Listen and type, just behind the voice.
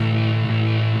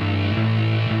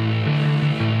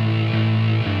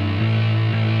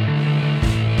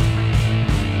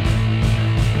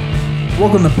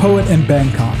Welcome to Poet in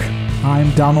Bangkok. I'm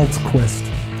Donald Quist.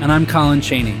 And I'm Colin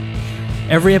Chaney.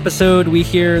 Every episode, we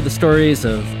hear the stories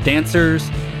of dancers,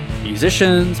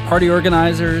 musicians, party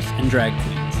organizers, and drag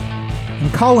queens.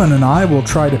 And Colin and I will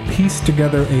try to piece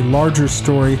together a larger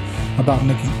story about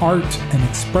making art and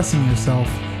expressing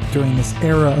yourself during this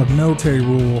era of military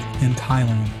rule in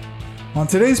Thailand. On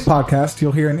today's podcast,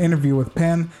 you'll hear an interview with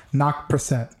Pan Nak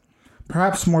Praset,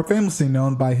 perhaps more famously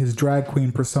known by his drag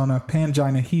queen persona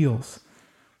Pangina Heels.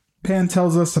 Pan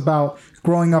tells us about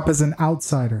growing up as an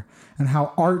outsider and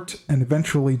how art and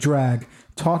eventually drag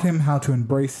taught him how to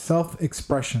embrace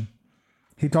self-expression.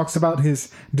 He talks about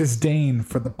his disdain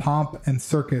for the pomp and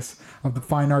circus of the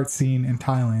fine art scene in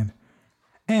Thailand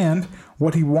and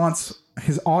what he wants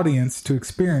his audience to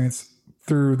experience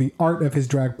through the art of his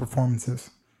drag performances.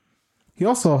 He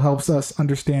also helps us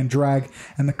understand drag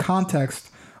in the context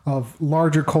of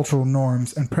larger cultural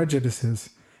norms and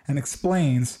prejudices and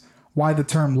explains why the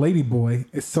term ladyboy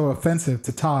is so offensive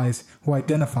to Thais who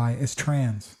identify as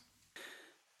trans.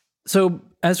 So,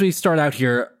 as we start out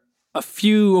here, a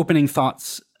few opening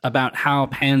thoughts about how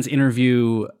Pan's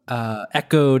interview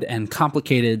echoed and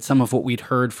complicated some of what we'd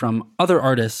heard from other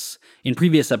artists in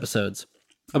previous episodes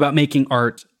about making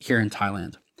art here in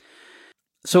Thailand.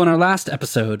 So in our last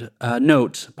episode,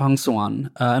 Note Pongsuan,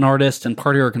 an artist and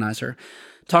party organizer,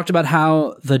 talked about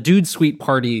how the Dude Suite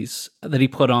parties that he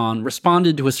put on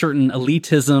responded to a certain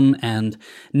elitism and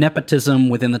nepotism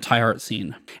within the Thai art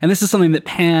scene. And this is something that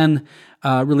Pan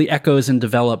really echoes and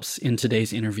develops in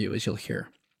today's interview, as you'll hear.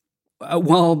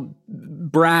 While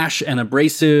brash and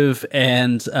abrasive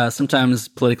and sometimes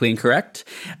politically incorrect,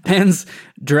 Pan's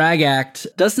drag act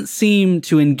doesn't seem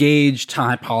to engage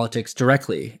Thai politics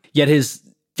directly, yet his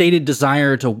stated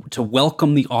desire to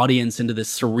welcome the audience into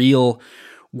this surreal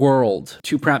world,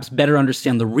 to perhaps better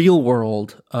understand the real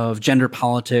world of gender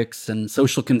politics and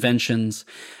social conventions.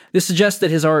 This suggests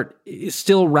that his art is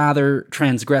still rather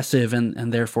transgressive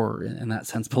and therefore, in that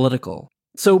sense, political.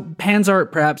 So Pan's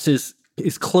art perhaps is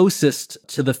closest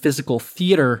to the physical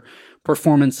theater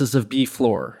performances of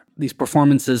B-Floor. These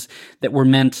performances that were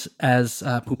meant, as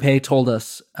Poupée told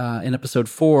us in episode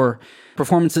 4,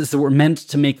 performances that were meant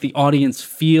to make the audience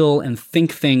feel and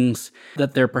think things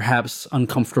that they're perhaps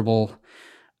uncomfortable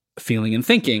feeling and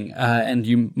thinking. And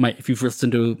you might, if you've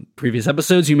listened to previous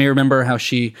episodes, you may remember how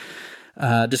she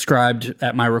described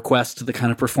at my request the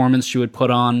kind of performance she would put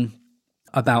on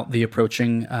about the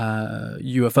approaching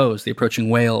UFOs, the approaching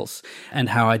whales, and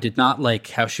how I did not like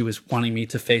how she was wanting me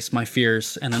to face my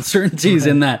fears and uncertainties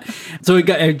in that. So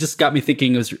it just got me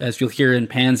thinking, as you'll hear in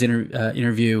Pan's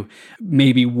interview,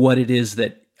 maybe what it is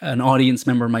that an audience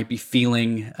member might be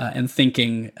feeling and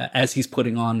thinking as he's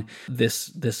putting on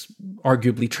this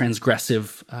arguably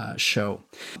transgressive show.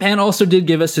 Pan also did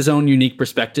give us his own unique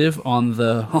perspective on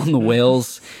the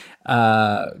whales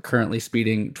currently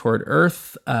speeding toward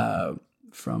Earth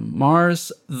from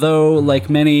Mars, though like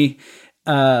many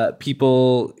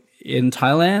people in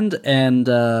Thailand,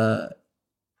 and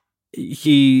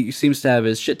he seems to have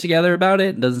his shit together about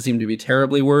it, doesn't seem to be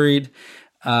terribly worried.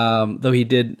 Though he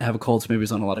did have a cold, so maybe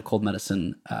he's on a lot of cold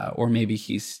medicine, or maybe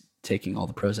he's taking all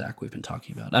the Prozac we've been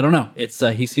talking about. I don't know. It's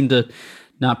he seemed to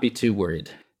not be too worried.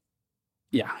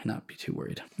 Yeah, not be too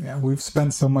worried. Yeah, we've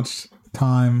spent so much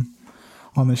time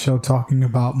on the show talking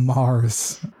about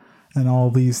Mars and all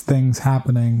these things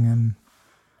happening, and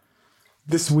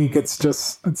this week it's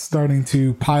starting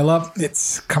to pile up.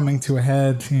 It's coming to a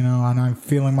head, and I'm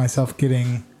feeling myself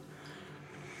getting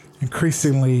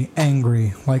increasingly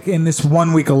angry. Like in this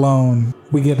 1 week alone,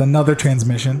 we get another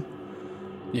transmission.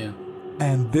 Yeah.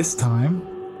 And this time,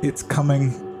 it's coming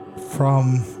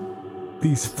from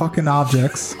these fucking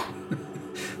objects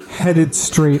headed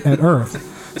straight at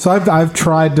Earth. So I've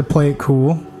tried to play it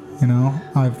cool.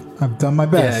 I've done my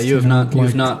best. Yeah, you've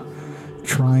not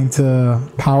trying to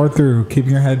power through, keeping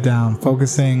your head down,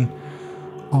 focusing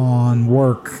on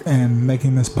work and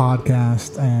making this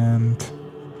podcast and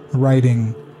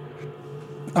writing.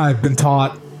 I've been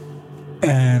taught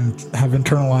and have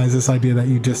internalized this idea that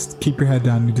you just keep your head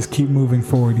down, you just keep moving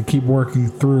forward, you keep working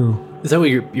through. Is that what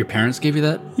your parents gave you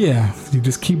that? Yeah, you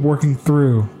just keep working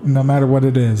through, no matter what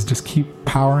it is. Just keep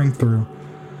powering through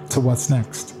to what's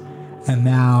next. And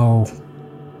now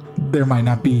there might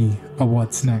not be a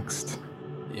what's next.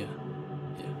 Yeah.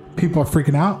 People are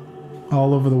freaking out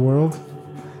all over the world.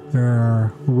 There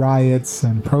are riots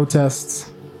and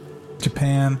protests.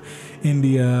 Japan,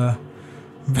 India,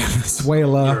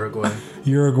 Venezuela,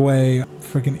 Uruguay,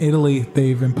 freaking Italy,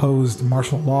 they've imposed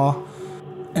martial law.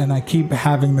 And I keep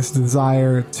having this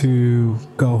desire to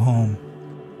go home.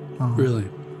 Really?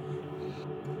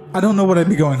 I don't know what I'd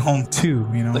be going home to.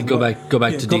 Like go back to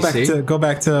DC. Go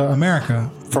back to America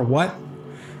for what?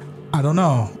 I don't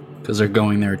know. Because they're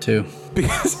going there too.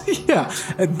 Because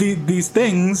these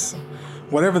things,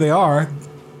 whatever they are,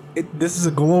 this is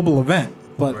a global event.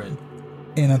 But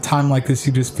in a time like this,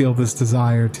 you just feel this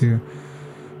desire to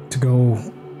go,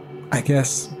 I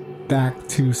guess, back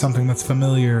to something that's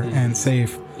familiar and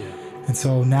safe. Yeah. And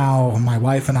so now my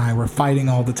wife and I were fighting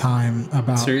all the time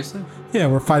about... Seriously? Yeah,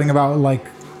 we're fighting about, like...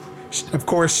 Of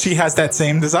course, she has that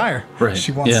same desire. Right.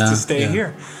 She wants to stay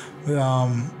here.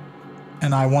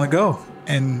 And I want to go.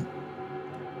 And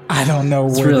I don't know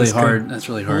where really hard. That's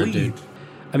really hard, lead. Dude.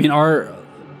 I mean,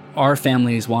 our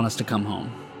families want us to come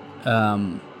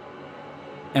home.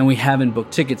 And we haven't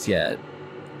booked tickets yet.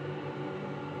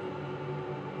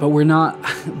 But we're not...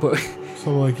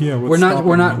 So, like, yeah, we're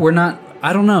not...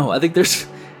 I don't know. I think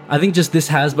just this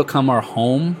has become our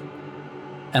home.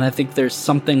 And I think there's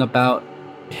something about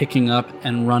picking up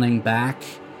and running back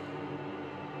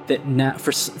that now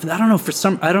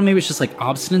maybe it's just like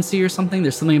obstinacy or something.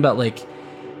 There's something about like,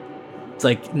 it's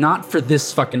like, not for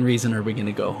this fucking reason are we going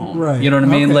to go home. Right. You know what I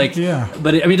mean? Okay, like, yeah.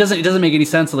 But it doesn't make any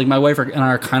sense. Like my wife and I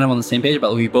are kind of on the same page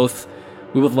about it. We both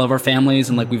love our families,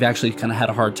 and like we've actually kind of had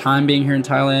a hard time being here in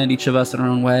Thailand, each of us in our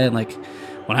own way. And like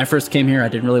when I first came here, I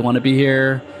didn't really want to be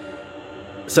here.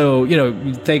 So,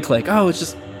 you think like, oh, it's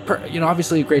just,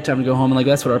 obviously a great time to go home. And like,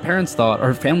 that's what our parents thought,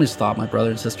 our families thought, my brother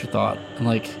and sister thought. And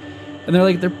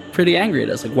they're pretty angry at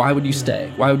us. Like, why would you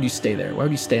stay? Why would you stay there? Why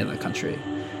would you stay in that country?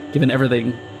 Given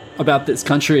everything about this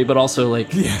country, but also like,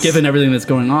 given everything that's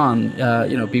going on,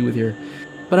 be with your,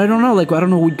 but I don't know, like, I don't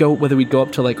know whether we'd go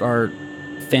up to like our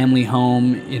family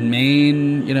home in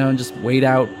Maine, and just wait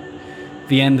out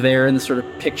the end there in the sort of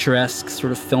picturesque,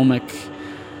 sort of filmic,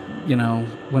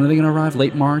 when are they going to arrive?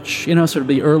 Late March, sort of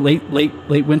be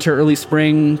late winter, early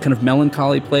spring, kind of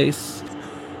melancholy place.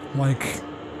 Like,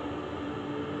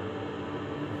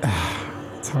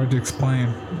 it's hard to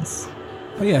explain.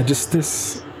 But yeah, just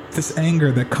this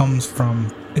anger that comes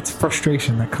from, it's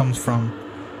frustration that comes from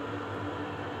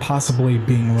possibly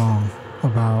being wrong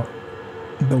about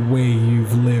the way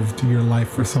you've lived your life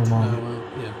for so long. Oh, well,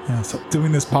 yeah. So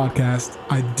doing this podcast,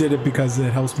 I did it because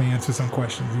it helps me answer some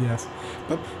questions, yes.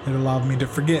 But it allowed me to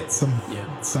forget some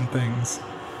things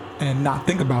and not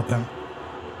think about them.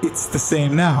 It's the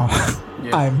same now.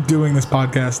 Yeah. I'm doing this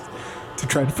podcast to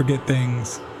try to forget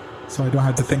things so I don't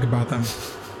have to think about them.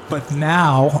 But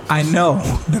now I know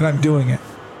that I'm doing it.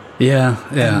 Yeah.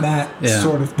 And that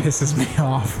sort of pisses me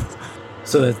off.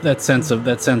 So that sense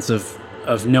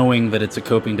of knowing that it's a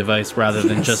coping device rather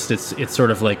than just it's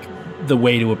sort of like the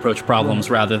way to approach problems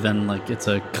rather than like it's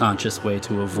a conscious way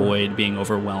to avoid being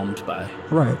overwhelmed by.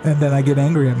 Right. And then I get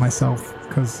angry at myself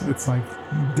because it's like,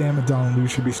 damn it, Donald, you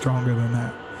should be stronger than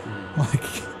that. Like,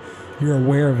 you're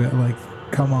aware of it. Like,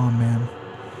 come on, man.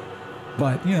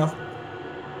 But,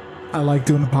 I like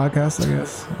doing the podcast, I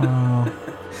guess.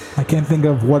 I can't think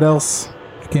of what else.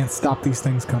 I can't stop these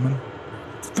things coming.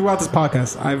 Throughout this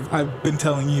podcast, I've been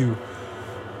telling you,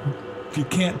 if you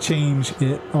can't change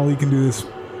it, all you can do is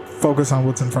focus on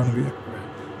what's in front of you.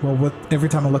 Well, every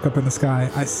time I look up in the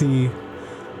sky, I see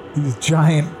these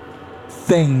giant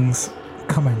things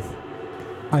coming.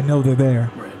 I know they're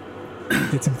there. Right.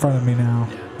 It's in front of me now,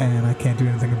 and I can't do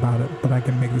anything about it, but I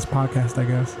can make this podcast, I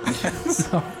guess.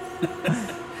 So,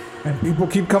 and people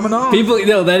keep coming on.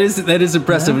 That is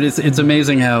impressive. Yeah. It's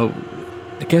amazing how,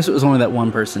 I guess it was only that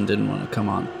one person didn't want to come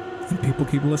on. And people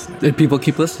keep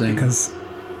listening. Because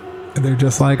they're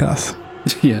just like us.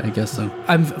 Yeah, I guess so.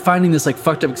 I'm finding this like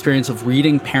fucked up experience of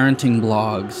reading parenting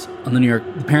blogs on the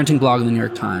parenting blog in the New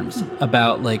York Times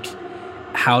about like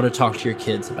how to talk to your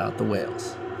kids about the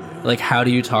whales. Like, how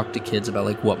do you talk to kids about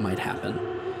like what might happen?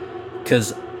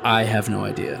 Because I have no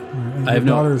idea. And I have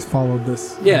daughter's followed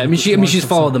this. Yeah, she's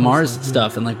followed the Mars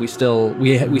stuff, and like we still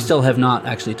have not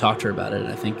actually talked to her about it.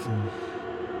 And I think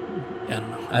I don't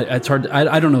know. It's hard.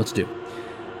 I don't know what to do.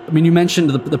 I mean, you mentioned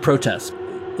the protests,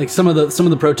 like some of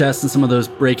the protests and some of those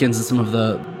break-ins and some of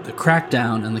the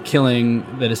crackdown and the killing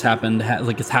that has happened.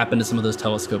 It's happened to some of those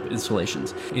telescope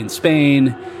installations in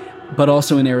Spain, but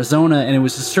also in Arizona. And it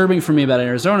was disturbing for me about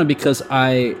Arizona because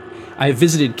I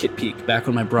visited Kitt Peak back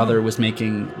when my brother was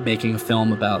making a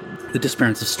film about the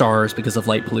disappearance of stars because of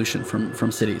light pollution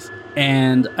from cities.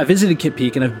 And I visited Kitt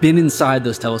Peak, and I've been inside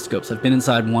those telescopes. I've been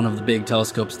inside one of the big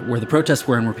telescopes where the protests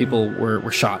were and where people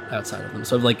were shot outside of them.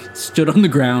 So I've like stood on the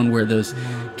ground where those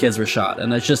kids were shot.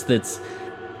 And it's just there's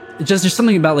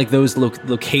something about like those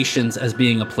locations as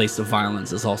being a place of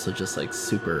violence is also just like it's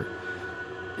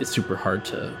super hard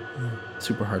to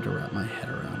wrap my head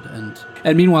around.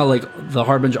 And meanwhile, like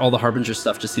all the Harbinger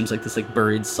stuff just seems like this like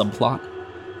buried subplot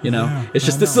You know, Yeah, it's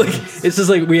just I this know. like it's just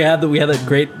like we had that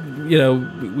great, you know,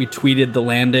 we tweeted the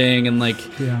landing and like,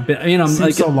 Yeah. you know, Seems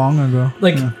like so long ago.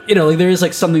 like Yeah. you know, like there's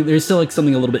still like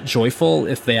something a little bit joyful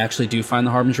if they actually do find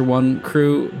the Harbinger 1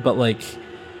 crew, but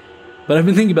I've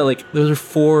been thinking about like those are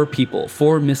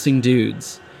 4 missing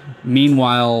dudes.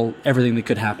 Meanwhile, everything that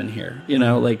could happen here, you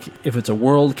know, like if it's a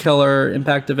world killer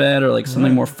impact event or like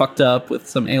something more fucked up with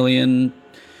some alien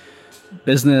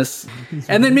business,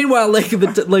 and then meanwhile, like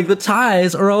the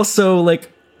ties are also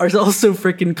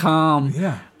freaking calm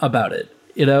about it,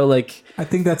 you know, like I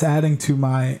think that's adding to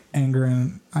my anger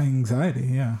and anxiety.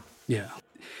 Yeah. yeah,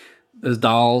 those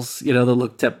dolls, you know, the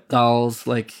look tip dolls,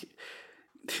 like,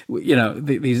 you know,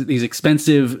 these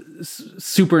expensive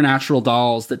supernatural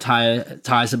dolls that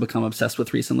ties have become obsessed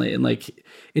with recently, and like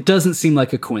it doesn't seem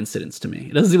like a coincidence to me.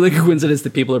 It doesn't seem like a coincidence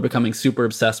that people are becoming super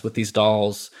obsessed with these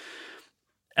dolls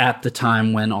at the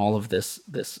time when all of this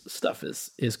stuff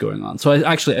is going on. So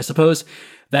I suppose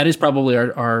that is probably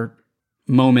our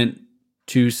moment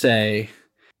to say,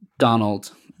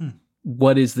 Donald,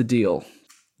 what is the deal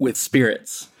with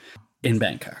spirits in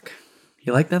Bangkok?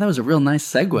 You like that? That was a real nice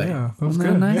segue. Yeah, that was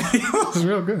Wasn't good. that nice? Yeah, that was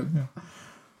real good.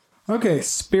 Yeah. Okay,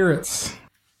 spirits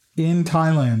in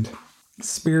Thailand.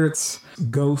 Spirits,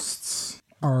 ghosts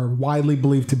are widely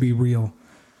believed to be real.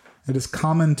 It is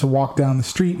common to walk down the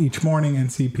street each morning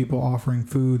and see people offering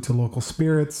food to local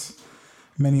spirits.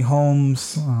 Many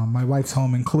homes, my wife's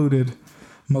home included,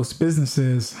 most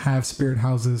businesses have spirit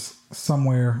houses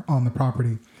somewhere on the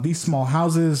property. These small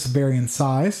houses vary in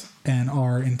size and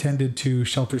are intended to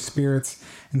shelter spirits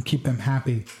and keep them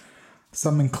happy.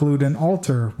 Some include an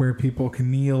altar where people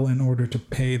can kneel in order to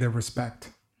pay their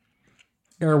respect.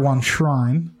 Erewhon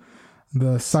Shrine,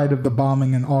 the site of the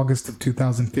bombing in August of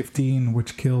 2015,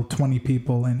 which killed 20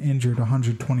 people and injured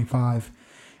 125,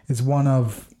 is one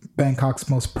of Bangkok's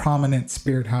most prominent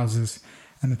spirit houses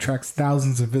and attracts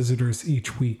thousands of visitors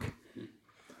each week.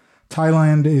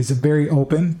 Thailand is very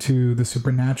open to the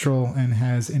supernatural and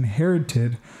has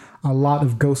inherited a lot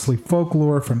of ghostly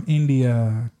folklore from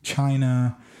India,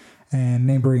 China, and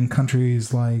neighboring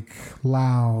countries like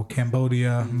Laos,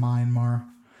 Cambodia, Myanmar.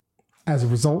 As a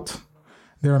result,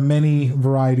 there are many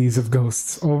varieties of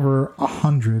ghosts, over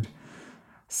 100.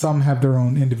 Some have their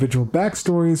own individual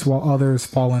backstories, while others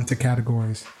fall into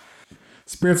categories.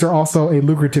 Spirits are also a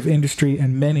lucrative industry,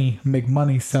 and many make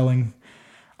money selling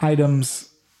items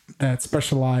that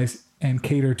specialize and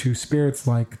cater to spirits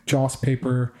like joss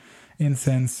paper,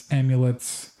 incense,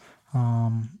 amulets.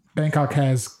 Bangkok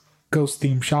has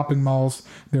ghost-themed shopping malls.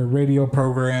 There are radio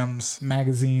programs,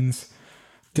 magazines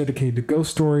dedicated to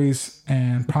ghost stories,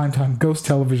 and primetime ghost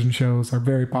television shows are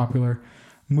very popular.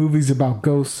 Movies about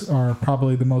ghosts are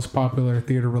probably the most popular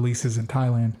theater releases in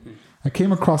Thailand. I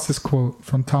came across this quote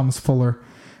from Thomas Fuller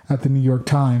at the New York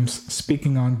Times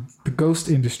speaking on the ghost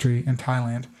industry in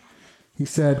Thailand. He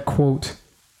said, quote,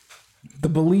 "The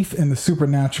belief in the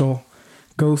supernatural,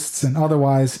 ghosts, and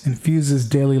otherwise infuses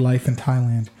daily life in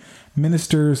Thailand.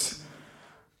 Ministers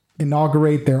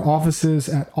inaugurate their offices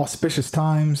at auspicious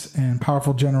times, and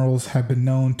powerful generals have been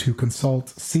known to consult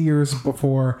seers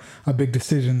before a big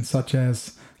decision, such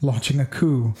as launching a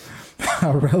coup,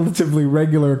 a relatively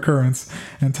regular occurrence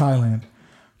in Thailand.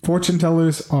 Fortune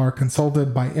tellers are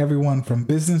consulted by everyone from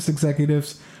business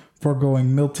executives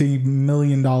foregoing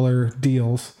multi-million-dollar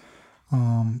deals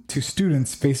to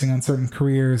students facing uncertain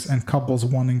careers and couples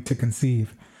wanting to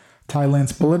conceive.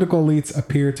 Thailand's political elites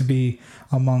appear to be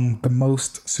among the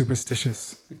most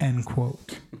superstitious," end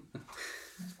quote.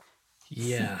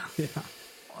 Yeah.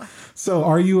 So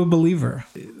are you a believer?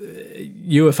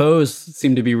 UFOs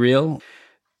seem to be real.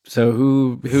 So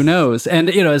who knows?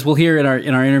 And you know, as we'll hear in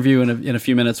our interview in a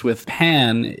few minutes with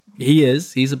Pan,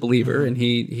 he's a believer and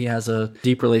he has a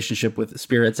deep relationship with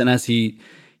spirits. And as he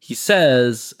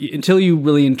says, until you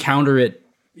really encounter it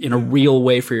in a real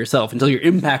way for yourself, until you're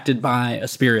impacted by a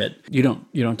spirit, you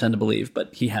don't tend to believe.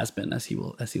 But he has been, as he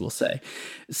will say.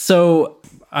 So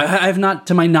I've not,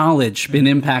 to my knowledge, been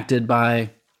impacted by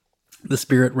the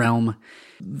spirit realm.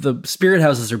 The spirit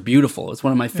houses are beautiful. It's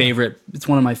one of my favorite. It's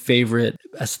one of my favorite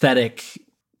aesthetic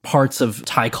parts of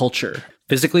Thai culture.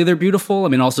 Physically, they're beautiful. I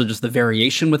mean, also just the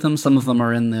variation with them. Some of them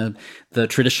are in the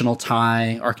traditional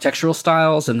Thai architectural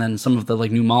styles, and then some of the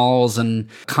like new malls and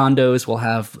condos will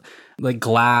have like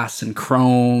glass and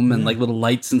chrome and like little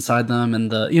lights inside them. And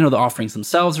the offerings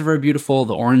themselves are very beautiful.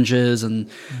 The oranges and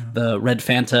the red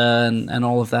Fanta and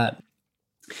all of that.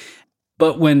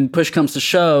 But when push comes to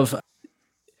shove,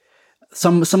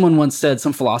 someone once said,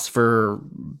 some philosopher,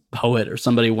 poet, or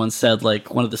somebody once said,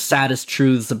 like, one of the saddest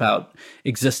truths about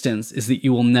existence is that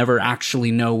you will never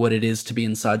actually know what it is to be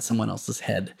inside someone else's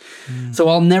head. So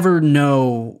I'll never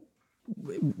know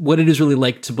what it is really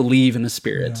like to believe in a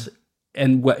spirit,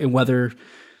 and whether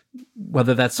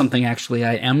that's something actually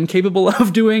I am capable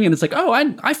of doing. And it's like, oh,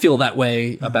 I feel that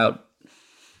way about,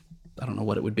 I don't know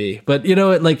what it would be, but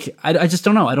I just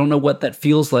don't know. I don't know what that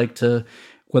feels like, to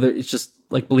whether it's just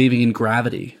like believing in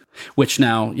gravity, which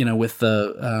now, with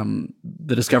the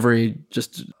discovery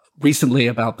just recently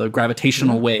about the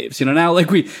gravitational waves, now, like,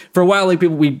 for a while, like,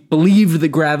 we believed that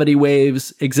gravity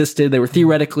waves existed. They were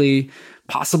theoretically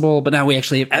possible, but now we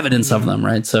actually have evidence of them.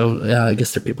 Right. So I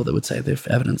guess there are people that would say they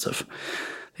have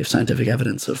scientific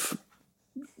evidence of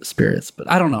spirits, but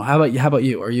I don't know. How about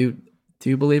you? Do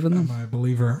you believe in them? I'm a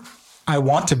believer. I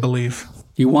want to believe.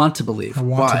 You want to believe. I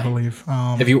want to believe.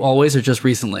 Have you always, or just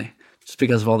recently? Just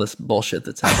because of all this bullshit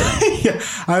that's happening? Yeah,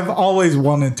 I've always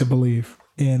wanted to believe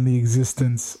in the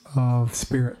existence of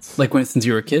spirits. Like since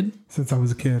you were a kid? Since I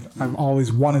was a kid. I've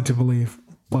always wanted to believe,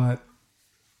 but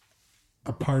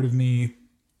a part of me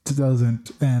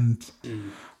doesn't. And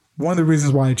one of the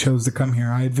reasons why I chose to come here,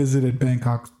 I had visited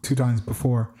Bangkok 2 times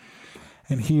before,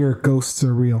 and here ghosts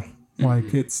are real.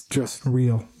 Like, it's just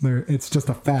real. It's just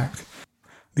a fact.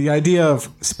 The idea of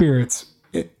spirits,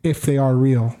 if they are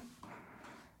real,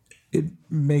 it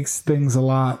makes things a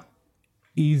lot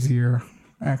easier,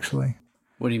 actually.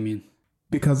 What do you mean?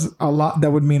 Because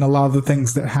that would mean a lot of the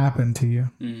things that happen to you,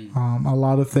 a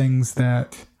lot of things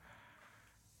that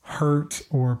hurt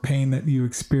or pain that you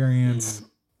experience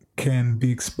can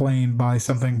be explained by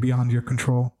something beyond your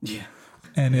control. Yeah.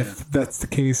 And if that's the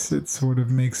case, it sort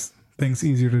of makes things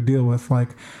easier to deal with. Like,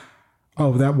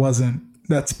 oh,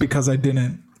 that's because I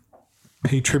didn't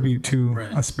pay tribute to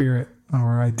a spirit,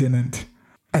 or I didn't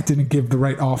give the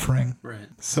right offering. Right.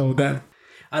 So that,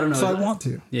 I don't know. So I want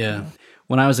to. Yeah.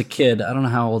 When I was a kid, I don't know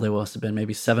how old I must have been,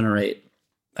 maybe 7 or 8.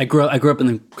 I grew up in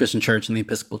the Christian church, in the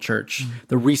Episcopal Church.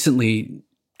 The recently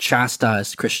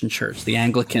chastised Christian church, the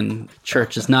Anglican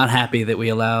church, is not happy that we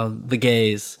allow the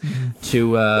gays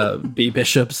to be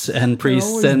bishops and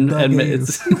priests and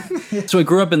so I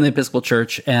grew up in the Episcopal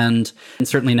Church, and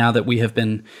certainly now that we have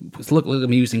been, look at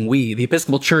me using we, the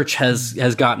Episcopal Church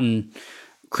has gotten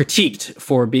critiqued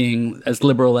for being as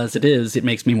liberal as it is. It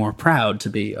makes me more proud to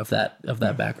be of that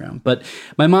background. But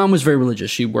my mom was very religious.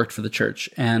 She worked for the church,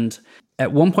 and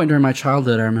at one point during my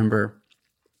childhood, I remember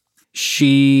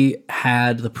she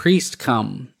had the priest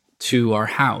come to our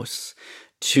house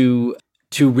to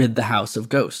rid the house of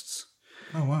ghosts.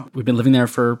 Oh, wow. We've been living there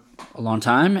for a long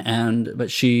time,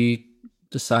 but she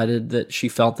decided that she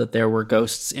felt that there were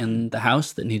ghosts in the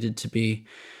house that needed to be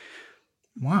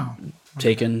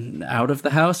taken out of the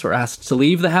house or asked to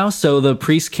leave the house. So the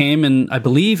priest came, and I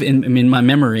believe in my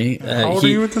memory, how old are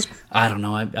you at this point? I don't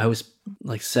know. I was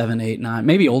like 7, 8, 9,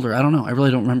 maybe older. I don't know. I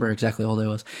really don't remember exactly how old I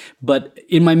was. But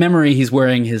in my memory, he's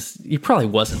wearing he probably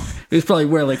wasn't. He was probably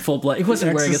wearing like full black. He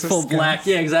wasn't wearing his full black.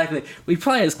 Yeah, exactly. He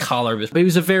probably had his collar, but he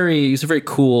was a very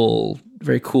cool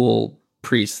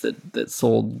priest that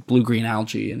sold blue-green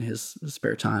algae in his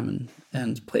spare time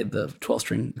and played the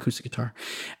 12-string acoustic guitar.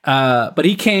 But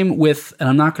he came with, and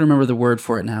I'm not going to remember the word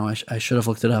for it now. I should have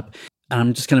looked it up. And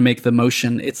I'm just going to make the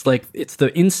motion. It's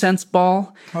the incense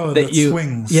ball that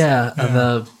swings. Yeah,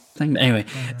 the thing. Anyway,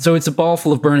 so it's a ball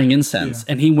full of burning incense.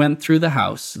 And he went through the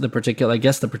house, the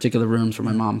particular rooms where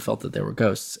my mom felt that there were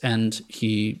ghosts. And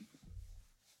he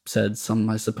said some,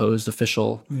 I suppose,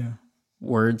 official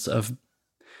words of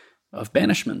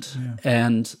banishment. Yeah.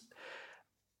 And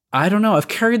I don't know. I've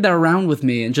carried that around with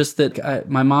me. And just that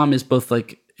my mom is both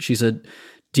like, she's a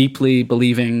deeply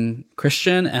believing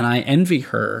Christian, and I envy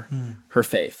her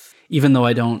faith, even though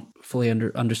I don't fully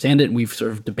understand it. And we've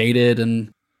sort of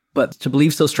debated, but to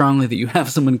believe so strongly that you have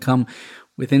someone come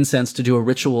with incense to do a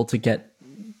ritual to get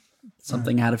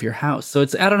something out of your house. So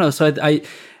it's, I don't know. So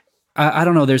I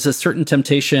don't know. There's a certain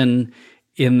temptation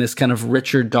in this kind of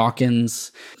Richard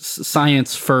Dawkins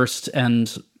science first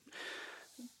and,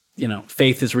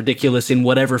 faith is ridiculous in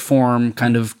whatever form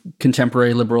kind of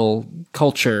contemporary liberal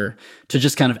culture to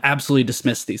just kind of absolutely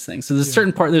dismiss these things. So there's a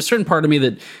certain part of me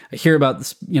that I hear about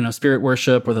this, spirit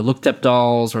worship or the Luktep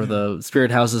dolls or the spirit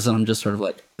houses. And I'm just sort of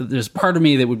like, there's part of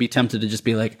me that would be tempted to just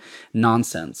be like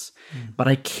nonsense, but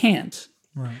I can't.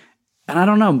 Right. And I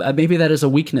don't know, maybe that is a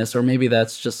weakness, or maybe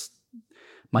that's just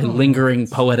my lingering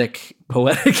poetic.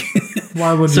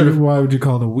 Why would you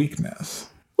call it a weakness?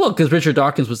 Well, because Richard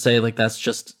Dawkins would say like, that's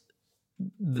just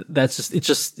it's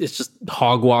just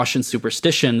hogwash and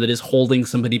superstition that is holding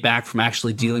somebody back from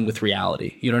actually dealing with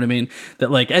reality. You know what I mean?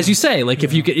 That, like, as you say, like,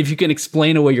 if you can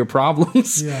explain away your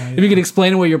problems, if you can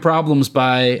explain away your problems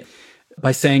by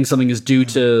saying something is due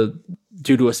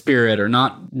to a spirit, or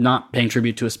not paying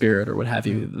tribute to a spirit, or what have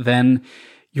you, then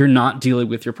you're not dealing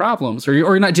with your problems, or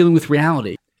you're not dealing with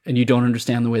reality, and you don't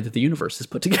understand the way that the universe is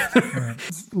put together. Right.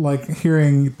 Like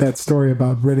hearing that story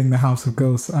about ridding the house of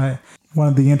ghosts, one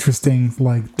of the interesting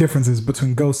like differences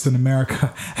between ghosts in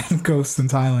America and ghosts in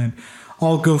Thailand,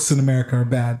 all ghosts in America are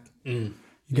bad. You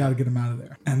got to get them out of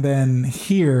there. And then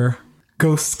here,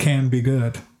 ghosts can be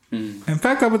good. In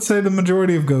fact, I would say the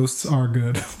majority of ghosts are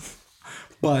good.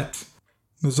 But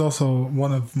there's also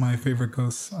one of my favorite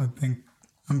ghosts. I think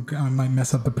I might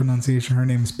mess up the pronunciation. Her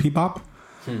name is Peebop.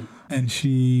 And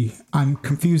I'm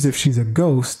confused if she's a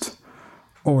ghost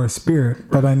or a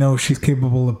spirit, but I know she's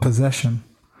capable of possession.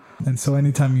 And so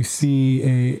anytime you see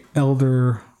a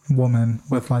elder woman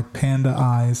with like panda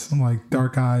eyes, like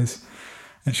dark eyes,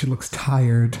 and she looks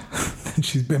tired, then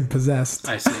she's been possessed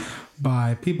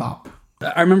by Peebop.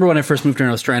 I remember when I first moved here,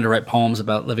 I was trying to write poems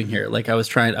about living here. Like I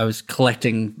was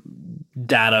collecting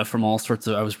data from all sorts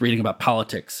of, I was reading about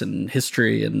politics and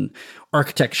history and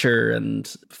architecture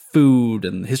and food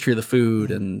and history of the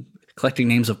food and collecting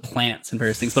names of plants and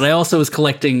various things. But I also was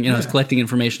collecting, I was collecting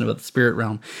information about the spirit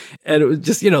realm. And it was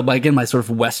just, again, my sort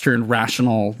of Western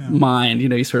rational mind,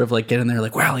 you sort of like get in there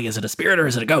like, well, is it a spirit or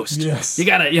is it a ghost? Yes. You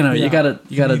gotta, you gotta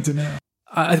need to know.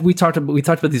 We talked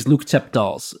about these Luktep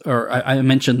dolls, or I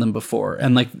mentioned them before.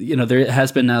 And like, there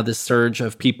has been now this surge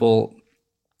of people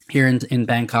here in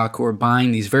Bangkok who are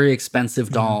buying these very expensive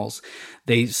dolls.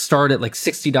 They start at like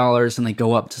 $60 and they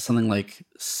go up to something like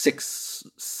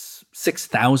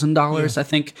 $6,000, I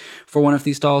think, for one of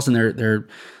these dolls. And they're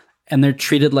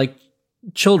treated like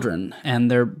children,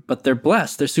 and they're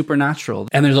blessed. They're supernatural.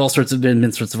 And there's all sorts of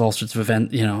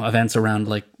events around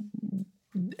like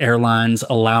airlines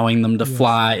allowing them to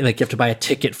fly. Like you have to buy a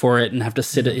ticket for it and have to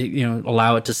sit,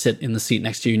 allow it to sit in the seat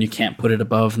next to you, and you can't put it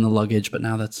above in the luggage. But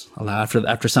now that's allowed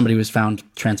after somebody was found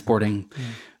transporting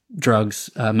drugs,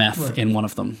 meth in one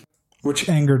of them, which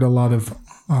angered a lot of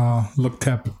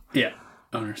Luktep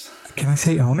owners. Can I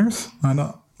say owners? I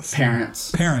don't.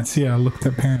 Parents.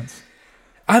 Luktep parents.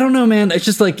 I don't know, man. It's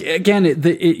just like, again,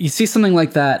 you see something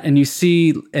like that, and I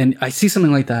see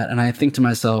something like that, and I think to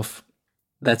myself,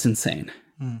 that's insane.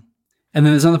 And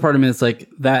then there's another part of me that's like,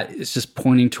 that is just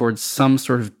pointing towards some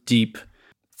sort of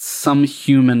some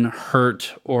human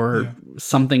hurt, or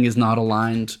something is not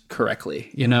aligned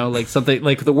correctly. Like something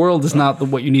like the world is not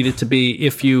what you need it to be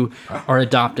if you are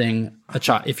adopting a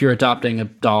child, if you're adopting a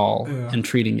doll and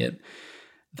treating it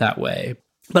that way.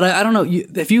 But I don't know.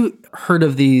 Have you heard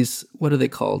of these? What are they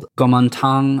called?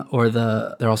 Gomantang, or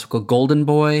they're also called Golden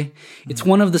Boy. It's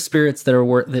one of the spirits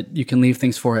that you can leave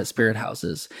things for at spirit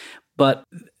houses. But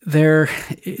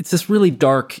it's this really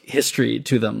dark history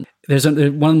to them. There's one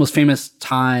of the most famous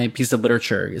Thai pieces of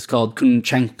literature is called Kun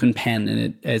Cheng Kun Pen,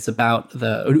 and it's about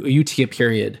the Ayutthaya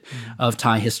period of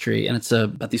Thai history, and it's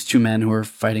about these two men who are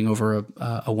fighting over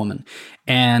a woman.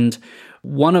 And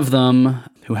one of them,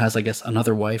 who has, I guess,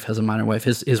 another wife, has a minor wife,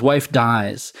 his wife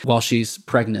dies while she's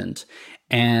pregnant.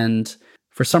 And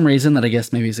for some reason that I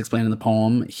guess maybe is explained in the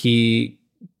poem, he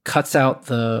cuts out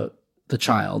the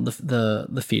child,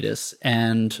 the fetus,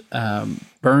 and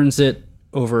burns it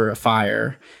over a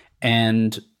fire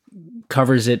and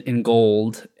covers it in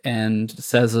gold, and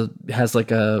has like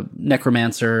a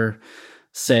necromancer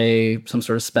say some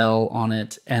sort of spell on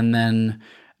it, and then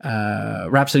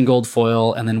wraps it in gold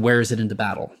foil, and then wears it into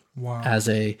battle. Wow.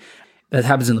 That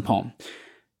happens in the poem.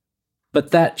 But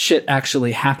that shit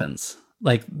actually happens.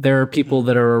 Like, there are people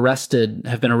that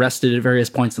have been arrested at various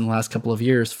points in the last couple of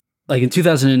years. Like in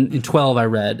 2012, I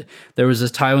read there was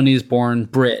this Taiwanese-born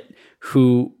Brit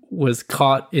who was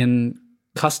caught in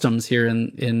customs here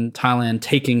in Thailand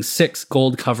taking 6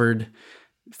 gold-covered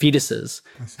fetuses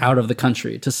out of the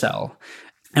country to sell.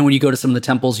 And when you go to some of the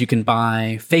temples, you can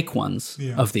buy fake ones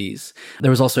of these.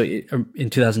 There was also, in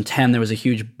 2010, there was a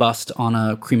huge bust on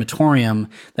a crematorium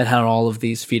that had all of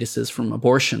these fetuses from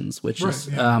abortions, which is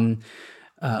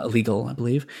illegal, I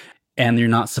believe. And you're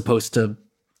not supposed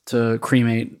to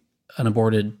cremate an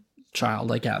aborted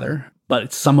child, I gather.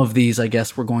 But some of these, I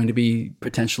guess, were going to be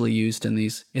potentially used in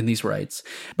these rites.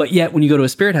 But yet, when you go to a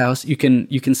spirit house, you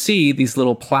can see these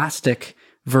little plastic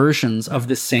versions of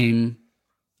the same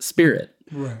spirit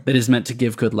that is meant to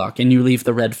give good luck, and you leave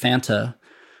the red Fanta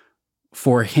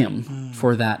for him,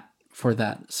 for that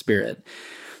spirit.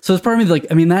 So it's part of me like,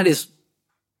 I mean, that is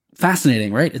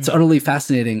fascinating, right? It's utterly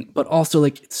fascinating, but also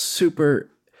like it's super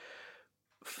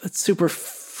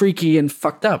freaky and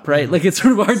fucked up, right? Like it's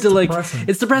sort of hard to depressing.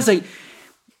 it's depressing.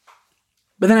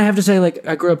 But then I have to say, like,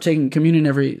 I grew up taking communion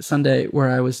every Sunday where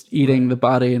I was eating the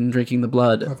body and drinking the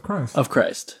blood of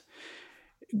Christ.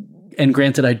 And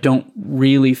granted, I don't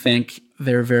really think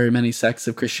there are very many sects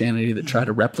of Christianity that try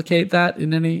to replicate that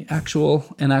in any actual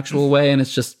way. And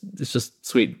it's just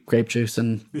sweet grape juice.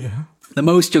 And the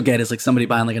most you'll get is like somebody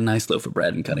buying like a nice loaf of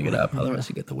bread and cutting it up. Otherwise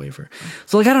you get the wafer.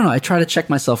 So like, I don't know. I try to check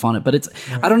myself on it, but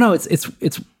I don't know.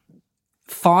 It's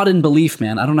thought and belief,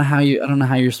 man. I don't know how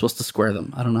you're supposed to square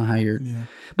them. I don't know how you're,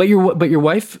 but your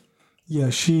wife. Yeah.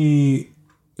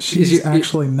 She's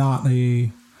actually not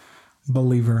a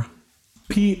believer.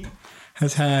 Pete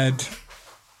has had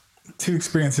 2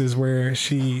 experiences where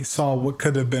she saw what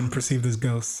could have been perceived as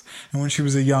ghosts. And when she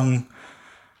was a young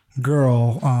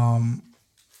girl,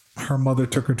 her mother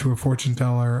took her to a fortune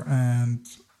teller, and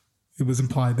it was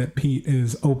implied that Pete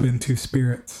is open to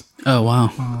spirits. Oh,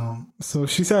 wow. So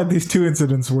she's had these 2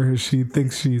 incidents where she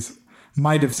thinks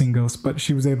might have seen ghosts, but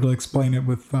she was able to explain it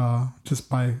with just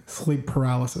by sleep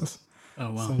paralysis.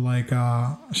 Oh, wow. So like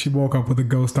she woke up with a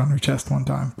ghost on her chest one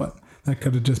time, but that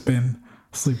could have just been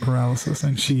sleep paralysis,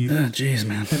 and she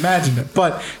imagined it.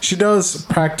 But she does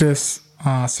practice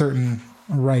certain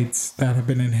rites that have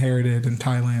been inherited in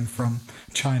Thailand from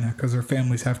China because her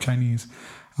family's half Chinese.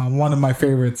 One of my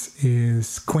favorites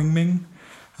is Qingming,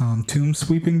 Tomb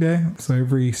Sweeping Day. So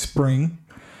every spring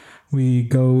we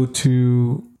go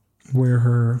to where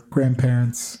her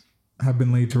grandparents have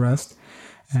been laid to rest,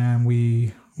 and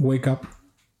we wake up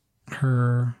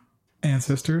her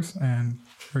ancestors and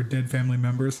her dead family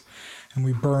members, and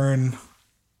we burn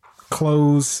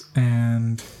clothes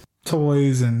and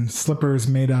toys and slippers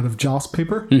made out of joss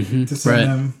paper to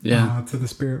send them to the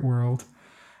spirit world.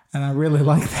 And I really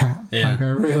like that. Yeah.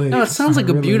 Like it sounds like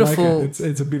a beautiful. Like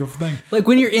it's a beautiful thing. Like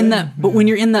when you're in that, but when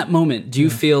you're in that moment, do you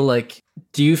feel like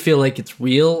it's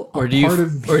real, or do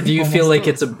you feel like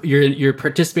it's you're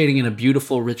participating in a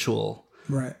beautiful ritual?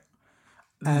 Right.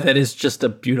 That is just a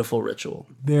beautiful ritual.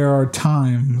 There are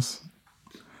times,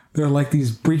 there are like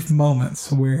these brief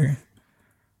moments where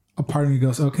a part of me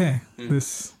goes, okay,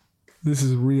 this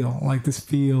is real. Like this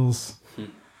feels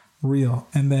real.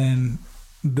 And then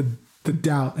the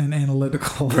doubt and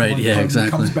analytical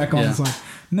comes back on. It's like,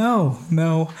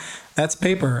 no, that's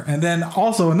paper. And then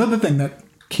also another thing that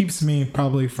keeps me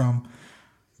probably from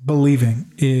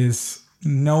believing is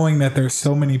knowing that there's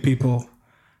so many people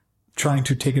trying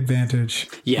to take advantage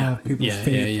of people's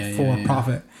faith for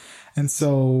profit. And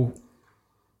so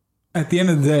at the end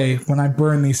of the day, when I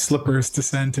burn these slippers to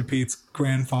send to Pete's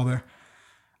grandfather,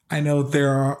 I know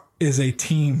is a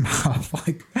team of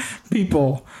like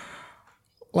people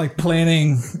like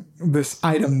planning this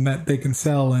item that they can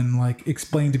sell and like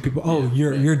explain to people,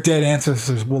 your dead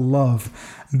ancestors will love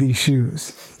these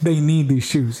shoes. They need these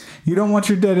shoes. You don't want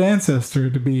your dead ancestor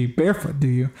to be barefoot, do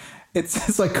you?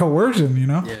 It's like coercion, you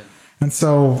know? Yeah. And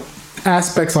so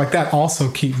aspects like that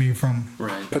also keep me from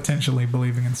potentially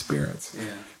believing in spirits.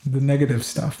 Yeah. The negative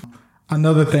stuff.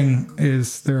 Another thing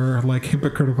is there are like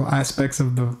hypocritical aspects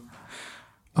of the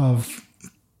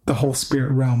whole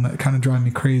spirit realm that kind of drive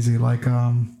me crazy. Like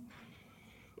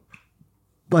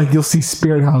you'll see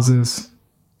spirit houses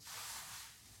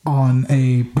on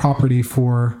a property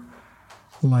for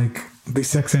like the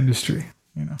sex industry,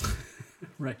 you know?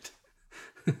 Right.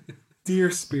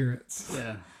 Dear spirits.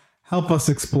 Yeah. Help us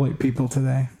exploit people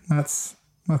today. That's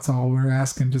all we're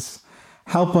asking. Just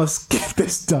help us get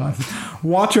this done.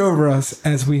 Watch over us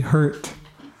as we hurt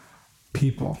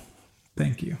people.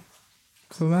 Thank you.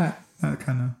 So that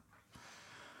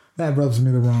rubs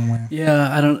me the wrong way.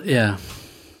 Yeah,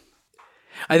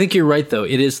 I think you're right though.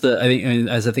 It is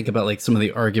as I think about like some of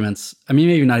the arguments, I mean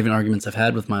maybe not even arguments I've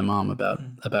had with my mom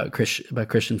about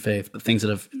Christian faith, but things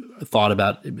that I've thought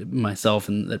about myself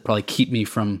and that probably keep me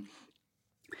from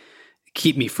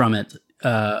it,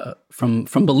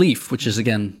 from belief, which is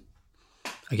again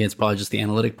it's probably just the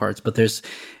analytic parts, but there's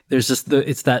just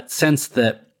it's that sense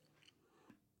that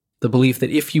the belief that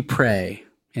if you pray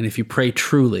and if you pray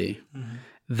truly,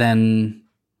 then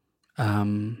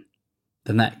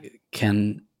that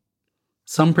can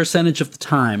some percentage of the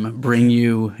time bring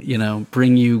you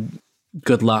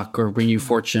good luck or bring you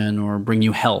fortune or bring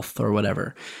you health or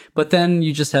whatever. But then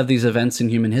you just have these events in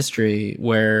human history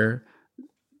where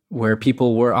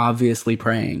people were obviously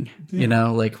praying,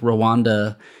 like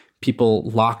Rwanda, people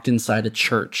locked inside a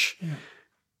church,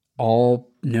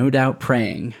 all no doubt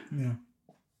praying. Yeah.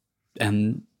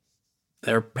 And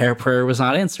their prayer was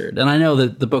not answered. And I know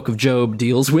that the book of Job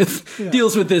deals with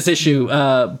this issue.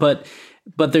 But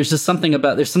there's just something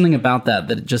about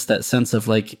that just that sense of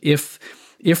like, if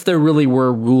if there really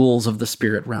were rules of the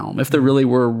spirit realm, if there really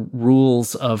were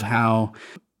rules of how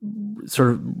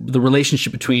sort of the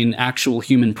relationship between actual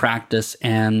human practice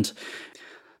and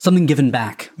something given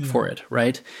back for it,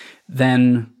 right?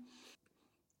 Then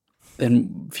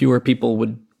fewer people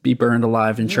would be burned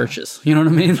alive in churches. You know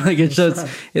what I mean? Like it's just,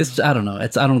 it's, I don't know.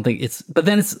 It's, I don't think it's, but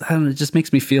then it's, I don't know, it just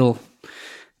makes me feel,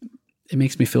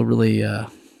 really,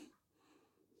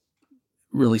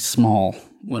 really small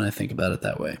when I think about it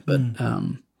that way. But,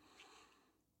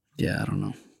 yeah, I don't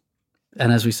know.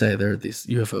 And as we say, there are these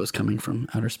UFOs coming from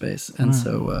outer space. And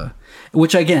so,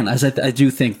 which again, as I do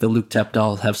think the Luke Tep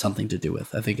dolls have something to do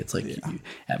with. I think it's like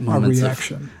at moments a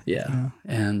reaction.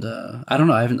 And I don't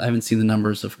know. I haven't seen the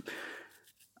numbers of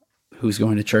who's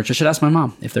going to church. I should ask my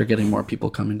mom if they're getting more people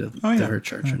coming to her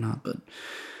church or not. But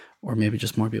or maybe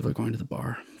just more people are going to the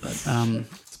bar. But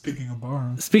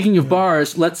speaking of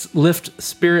bars, let's lift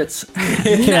spirits.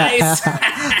 Nice.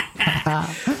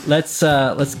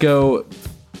 Let's go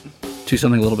to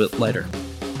something a little bit lighter.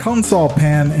 Cohn saw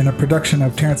Pan in a production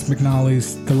of Terrence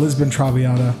McNally's The Lisbon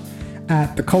Traviata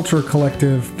at the Culture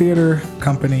Collective Theatre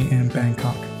Company in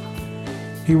Bangkok.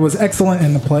 He was excellent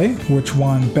in the play, which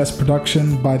won Best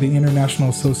Production by the International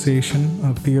Association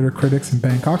of Theatre Critics in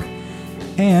Bangkok.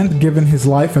 And given his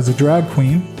life as a drag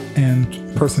queen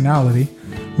and personality,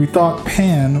 we thought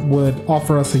Pan would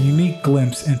offer us a unique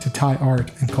glimpse into Thai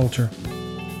art and culture.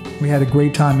 We had a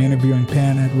great time interviewing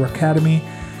Pan at Rockademy,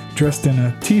 dressed in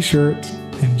a t-shirt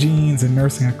and jeans and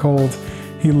nursing a cold.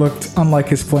 He looked unlike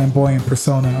his flamboyant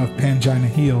persona of Pangina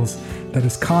Heels that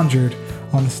is conjured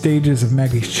on the stages of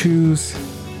Maggie's Choose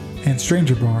and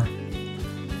Stranger Bar.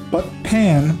 But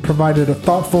Pan provided a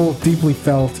thoughtful, deeply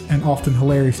felt, and often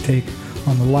hilarious take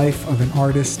on the life of an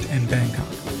artist in Bangkok.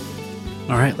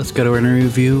 All right, let's go to an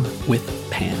interview with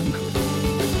Pan.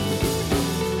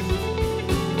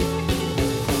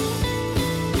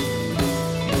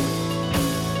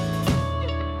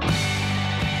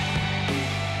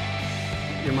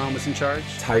 Your mom was in charge?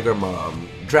 Tiger mom.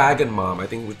 Dragon mom. I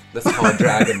think let's call it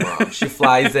dragon mom. She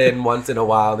flies in once in a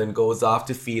while and then goes off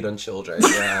to feed on children.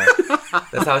 Yeah.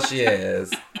 That's how she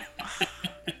is.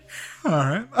 All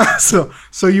right. So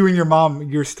you and your mom,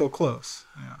 you're still close.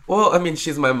 Yeah. Well, I mean,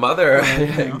 she's my mother.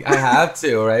 I have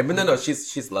to, right? But no,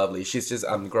 she's lovely. She's just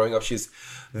growing up. She's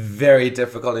very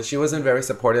difficult, and she wasn't very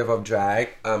supportive of drag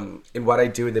in what I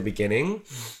do in the beginning.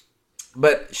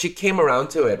 But she came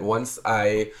around to it once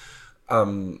I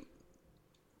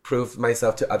proved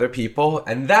myself to other people,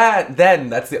 and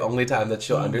that's the only time that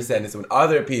she'll understand is when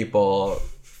other people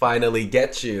finally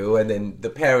get you, and then the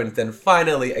parents then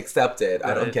finally accept it.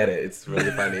 Right. I don't get it. It's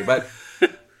really funny, but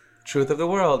truth of the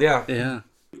world, yeah. Yeah.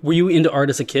 Were you into art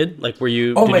as a kid? Like, were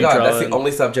you? Oh my God, that's the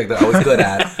only subject that I was good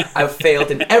at. I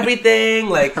failed in everything.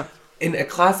 Like, in a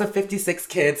class of 56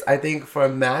 kids, I think for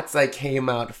maths I came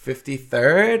out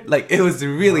 53rd. Like, it was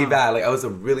really bad. Like, I was a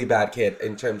really bad kid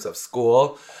in terms of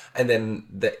school. And then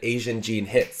the Asian gene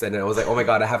hits, and I was like, oh my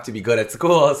God, I have to be good at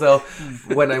school. So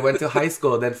when I went to high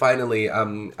school, then finally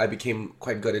I became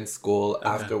quite good in school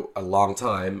after a long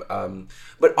time.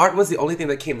 But art was the only thing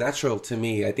that came natural to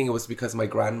me. I think it was because my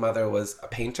grandmother was a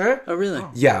painter. Oh, really?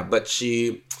 Yeah, but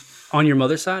she... On your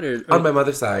mother's side? Or on my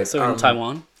mother's side. So in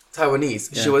Taiwan?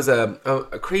 Taiwanese. Yeah. She was a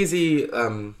crazy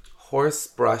horse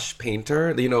brush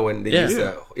painter. You know, when they used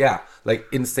to... Yeah, like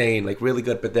insane, like really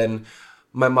good. But then...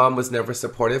 my mom was never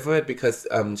supportive of it because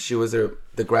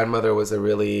the grandmother was a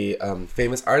really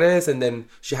famous artist, and then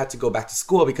she had to go back to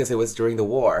school because it was during the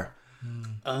war.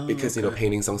 Because, you know,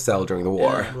 paintings don't sell during the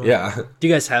war. Yeah. Do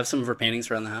you guys have some of her paintings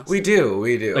around the house? We do.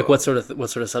 Like what sort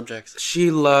of subjects?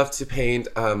 She loved to paint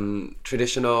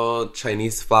traditional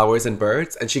Chinese flowers and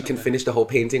birds, and she can finish the whole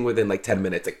painting within like 10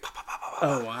 minutes. Like, pa, pa, pa, pa, pa.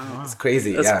 Oh, wow. It's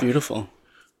crazy. That's beautiful.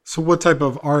 So what type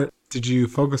of art did you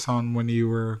focus on when you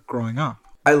were growing up?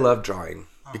 I love drawing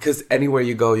because anywhere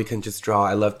you go, you can just draw.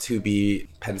 I love 2B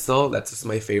pencil. That's just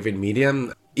my favorite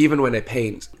medium. Even when I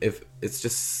paint, if it's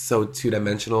just so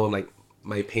two-dimensional, like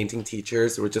my painting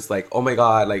teachers were just like, oh my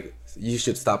God, like you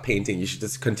should stop painting. You should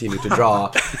just continue to draw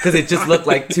because it just looked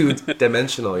like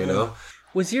two-dimensional, you know?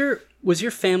 Was your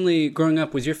family, growing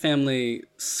up, was your family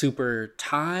super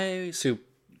Thai, super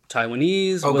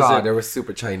Taiwanese? Oh God, they were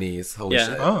super Chinese. Holy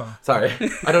shit. Oh. Sorry.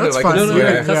 I don't know if I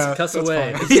can swear. Cuss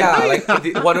away. Yeah,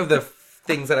 like one of the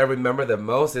things that I remember the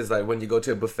most is like when you go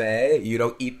to a buffet, you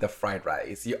don't eat the fried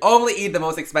rice. You only eat the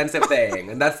most expensive thing.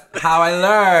 And that's how I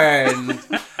learned.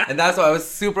 And that's why I was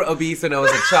super obese when I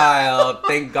was a child.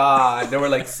 Thank God. They were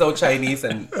like so Chinese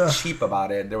and cheap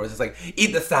about it. They were just like,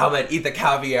 eat the salmon, eat the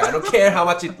caviar. I don't care how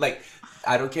much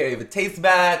I don't care if it tastes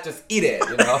bad, just eat it,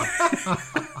 you know?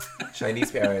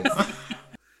 Chinese parents.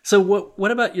 So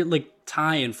what about your like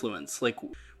Thai influence? Like,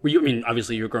 were you? I mean,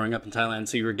 obviously you were growing up in Thailand,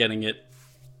 so you were getting it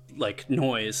like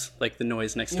noise, like the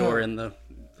noise next door in the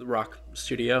rock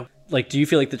studio. Like, do you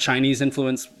feel like the Chinese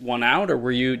influence won out, or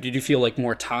did you feel like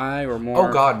more Thai or more?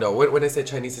 Oh God, no. When I say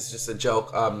Chinese, it's just a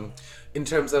joke. In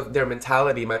terms of their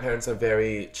mentality, my parents are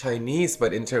very Chinese,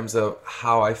 but in terms of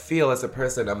how I feel as a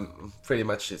person, I'm pretty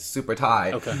much super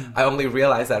Thai. Okay. I only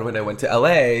realized that when I went to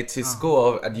LA to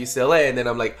school at UCLA, and then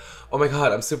I'm like, oh my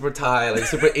God, I'm super Thai, like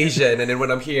super Asian. And then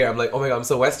when I'm here, I'm like, oh my God, I'm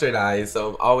so westernized.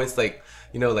 So I'm always like,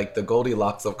 like the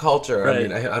Goldilocks of culture.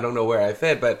 Right. I mean, I don't know where I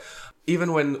fit, but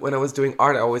even when I was doing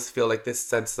art, I always feel like this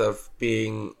sense of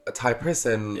being a Thai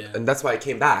person. Yeah. And that's why I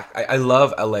came back. I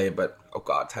love LA, but oh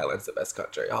God, Thailand's the best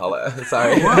country. Holla.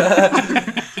 Sorry.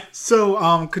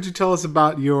 So, could you tell us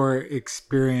about your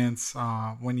experience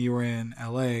when you were in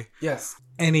LA? Yes.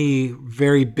 Any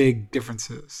very big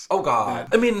differences? Oh God.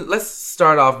 I mean, let's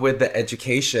start off with the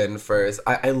education first.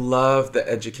 I love the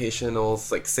educational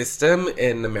system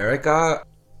in America.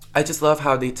 I just love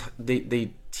how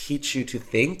they teach you to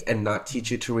think and not teach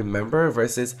you to remember,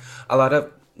 versus a lot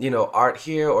of art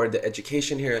here or the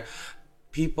education here.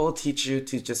 People teach you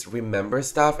to just remember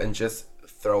stuff and just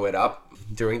throw it up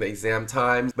during the exam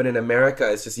time. But in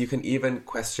America, it's just you can even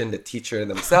question the teacher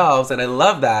themselves. And I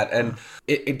love that. And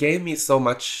it gave me so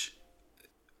much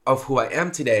of who I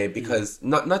am today, because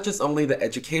not just only the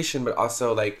education, but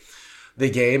also like the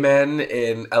gay men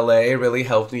in LA really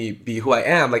helped me be who I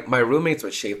am. Like my roommates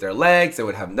would shave their legs, they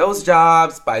would have nose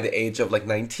jobs by the age of like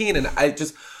 19. And I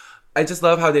just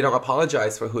love how they don't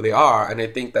apologize for who they are. And I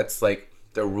think that's like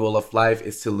the rule of life,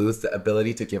 is to lose the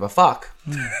ability to give a fuck.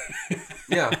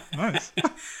 Yeah. Nice.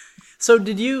 So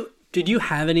did you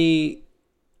have any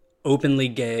openly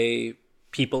gay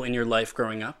people in your life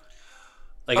growing up?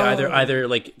 Like either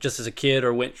like just as a kid,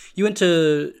 or when you went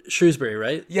to Shrewsbury,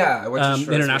 right? Yeah, I went to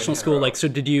Shrewsbury international school. Like, so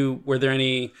were there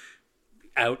any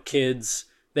out kids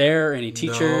there? Any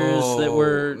teachers that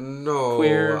were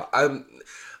queer?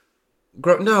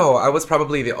 No, I was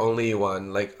probably the only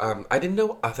one. Like, I didn't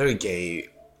know other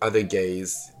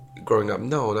gays growing up.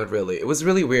 No, not really. It was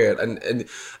really weird,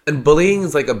 and bullying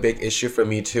is like a big issue for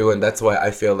me too, and that's why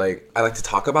I feel like I like to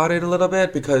talk about it a little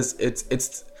bit, because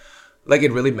it's like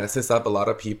it really messes up a lot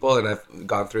of people, and I've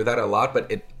gone through that a lot.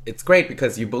 But it's great,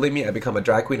 because you bully me, I become a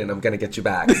drag queen, and I'm gonna get you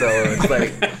back. So it's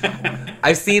like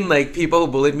I've seen like people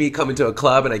who bullied me come into a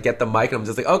club, and I get the mic, and I'm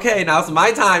just like, okay, now's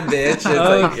my time, bitch. It's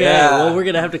like, yeah. Well, we're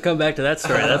gonna have to come back to that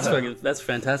story. That's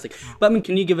fantastic. But I mean,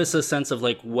 can you give us a sense of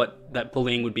like what that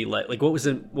bullying would be like? Like,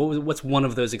 what's one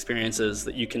of those experiences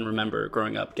that you can remember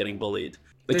growing up getting bullied?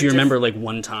 Like, do you remember like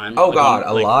one time? Oh God,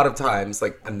 a lot of times,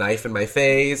 like a knife in my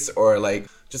face, or like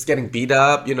just getting beat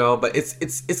up, But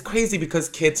it's crazy, because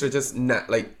kids are just not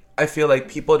like, I feel like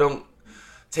people don't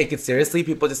take it seriously.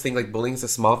 People just think like bullying is a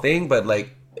small thing, but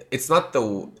like it's not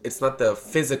the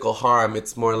physical harm.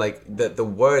 It's more like the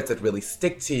words that really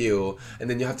stick to you, and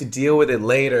then you have to deal with it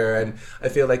later. And I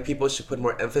feel like people should put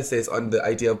more emphasis on the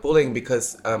idea of bullying,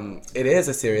 because it is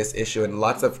a serious issue, and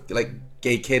lots of like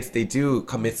gay kids, they do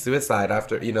commit suicide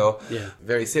after,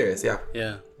 very serious.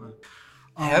 Yeah.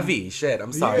 Heavy shit.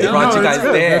 I'm sorry. Yeah, I brought you guys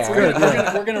good. there. That's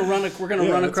good. We're gonna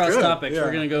run across good. topics. Yeah.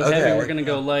 We're gonna go Okay. heavy. We're gonna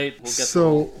go light. We'll get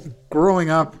So,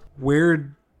 growing up,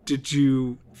 where did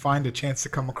you find a chance to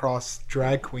come across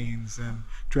drag queens and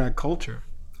drag culture?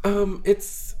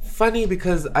 It's funny,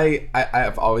 because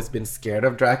I've always been scared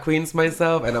of drag queens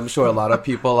myself, and I'm sure a lot of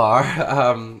people are.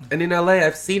 And in LA,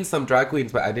 I've seen some drag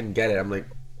queens, but I didn't get it. I'm like,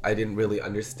 I didn't really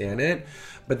understand it.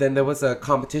 But then there was a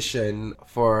competition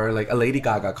for like a Lady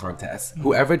Gaga contest.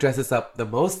 Whoever dresses up the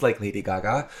most like Lady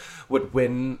Gaga would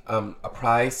win a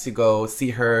prize to go see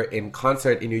her in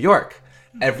concert in New York.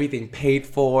 Everything paid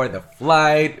for, the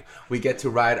flight. We get to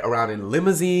ride around in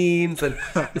limousines. And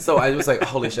so I was like,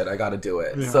 holy shit, I gotta do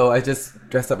it. Yeah. So I just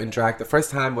dressed up in drag the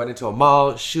first time, went into a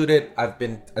mall, shoot it. I've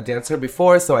been a dancer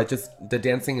before, so the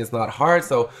dancing is not hard.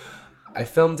 So I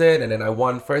filmed it, and then I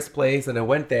won first place, and I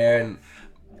went there, and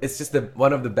it's just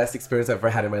one of the best experiences I've ever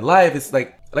had in my life. It's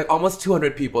like almost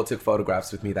 200 people took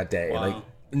photographs with me that day, Wow. like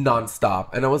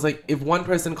nonstop. And I was like, if one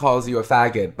person calls you a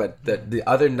faggot, but the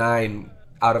other 9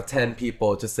 out of 10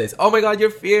 people just says, oh my God,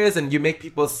 you're fierce, and you make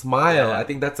people smile. Yeah. I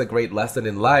think that's a great lesson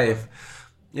in life.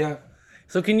 Yeah.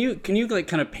 So can you like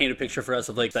kind of paint a picture for us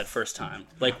of like that first time?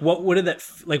 Like what did that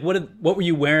what were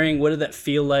you wearing? What did that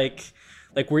feel like?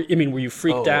 Like were you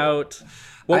freaked out?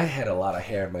 I had a lot of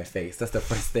hair in my face. That's the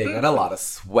first thing. And a lot of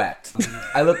sweat.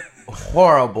 I looked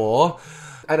horrible.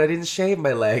 And I didn't shave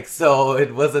my legs, so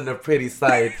it wasn't a pretty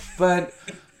sight. But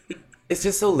it's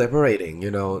just so liberating,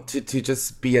 to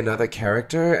just be another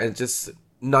character and just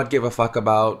not give a fuck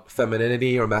about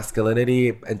femininity or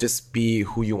masculinity and just be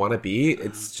who you want to be.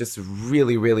 It's just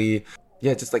really, really,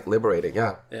 yeah, just like liberating.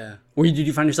 Yeah. Yeah. Did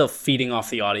you find yourself feeding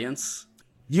off the audience?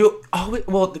 You always,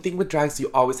 well, the thing with drags, you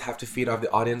always have to feed off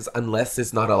the audience unless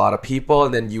there's not a lot of people,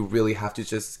 and then you really have to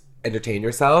just entertain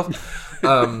yourself.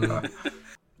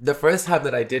 The first time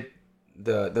that I did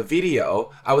the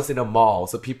video, I was in a mall,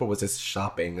 so people was just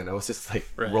shopping, and I was just like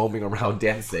roaming around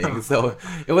dancing. So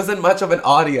it wasn't much of an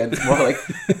audience, more like,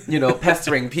 you know,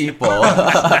 pestering people.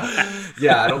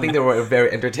 Yeah, I don't think they were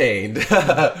very entertained.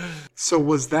 So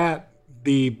was that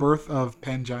the birth of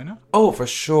Pangina? Oh, for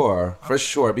sure. For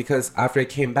sure. Because after I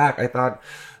came back, I thought,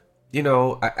 you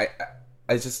know,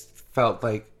 I just felt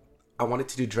like I wanted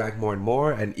to do drag more and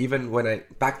more. And even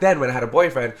back then when I had a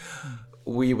boyfriend,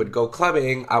 we would go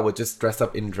clubbing, I would just dress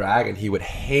up in drag and he would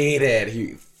hate it.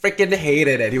 He freaking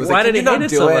hated it. He was like, can you not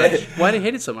do it? Why did he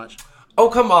hate it so much? Oh,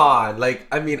 come on. Like,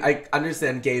 I mean, I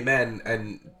understand gay men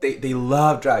and they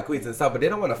love drag queens and stuff, but they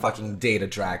don't want to fucking date a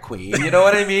drag queen. You know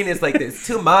what I mean? It's like, it's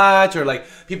too much. Or like,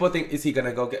 people think, is he going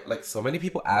to go get, like, so many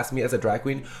people ask me as a drag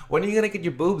queen, when are you going to get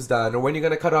your boobs done? Or when are you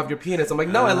going to cut off your penis? I'm like,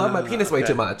 no, I love my penis way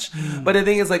too much. But the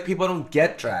thing is, like, people don't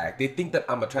get drag. They think that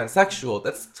I'm a transsexual.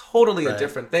 That's totally a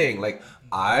different thing. Like,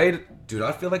 I do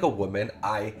not feel like a woman.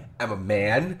 I am a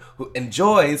man who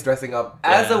enjoys dressing up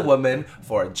as a woman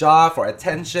for a job, for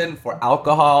attention, for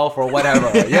alcohol, for whatever.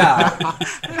 Yeah.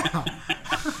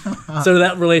 So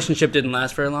that relationship didn't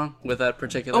last very long with that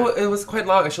particular... Oh, it was quite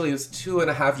long. Actually, it was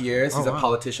 2.5 years. He's a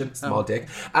politician. Small dick.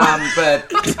 But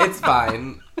it's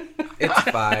fine. It's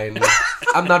fine.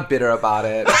 I'm not bitter about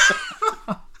it.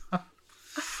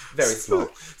 Very small.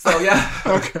 So, yeah.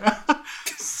 Okay.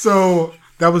 So...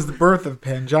 that was the birth of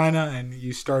Pangina, and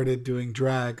you started doing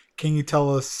drag. Can you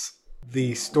tell us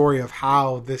the story of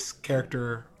how this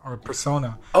character or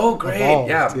persona evolved?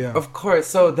 Yeah, of course.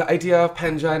 So the idea of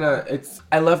Pangina,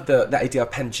 I love the idea of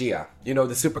Pangea, you know,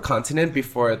 the supercontinent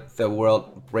before the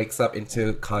world breaks up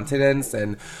into continents,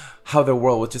 and how the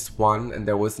world was just one and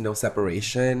there was no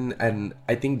separation. And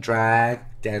I think drag,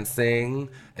 dancing,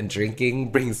 and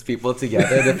drinking brings people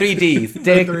together. The 3Ds.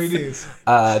 Dicks,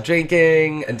 3Ds.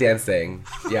 Drinking and dancing.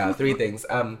 Yeah, 3 things.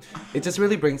 It just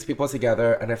really brings people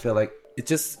together, and I feel like it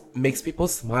just makes people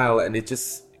smile, and it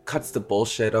just cuts the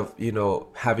bullshit of, you know,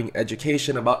 having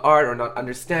education about art or not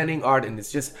understanding art, and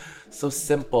it's just so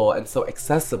simple and so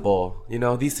accessible. You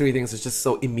know, these 3 things are just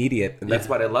so immediate, and that's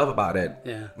what I love about it.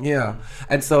 Yeah.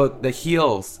 And so the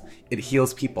heels, it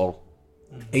heals people.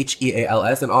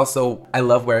 HEALS. And also I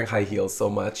love wearing high heels so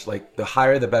much. Like, the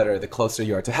higher the better, the closer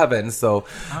you are to heaven. So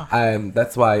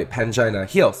that's why Pangina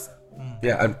heals.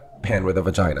 Yeah, I'm pan with a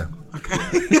vagina. Okay.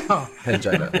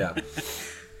 Pangina, yeah.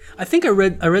 I think I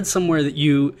read somewhere that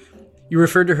you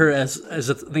referred to her as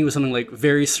I think it was something like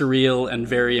very surreal and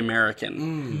very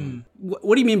American.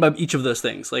 What do you mean by each of those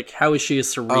things? Like, how is she a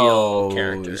surreal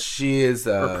character? She is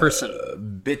a person.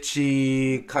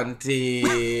 Bitchy, cunty,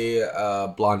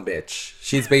 blonde bitch.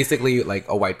 She's basically like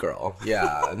a white girl.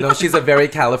 Yeah. No, she's a very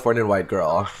Californian white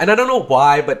girl. And I don't know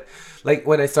why, but like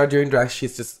when I started doing drag,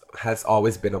 she's just has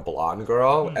always been a blonde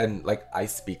girl. And like I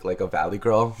speak like a valley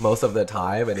girl most of the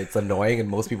time, and it's annoying and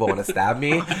most people want to stab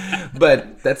me.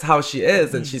 But that's how she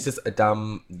is, and she's just a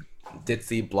dumb,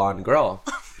 ditzy blonde girl.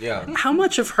 Yeah. How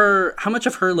much of her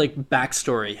like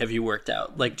backstory have you worked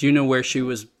out? Like, do you know where she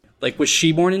was? Like, was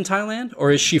she born in Thailand,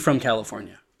 or is she from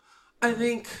California? I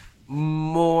think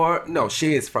no,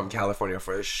 she is from California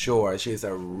for sure. She's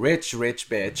a rich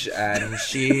bitch, and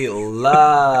she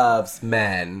loves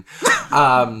men.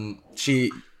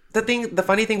 The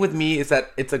funny thing with me is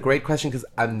that it's a great question because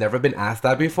I've never been asked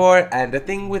that before. And the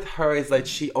thing with her is like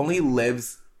she only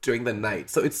lives during the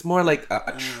night, so it's more like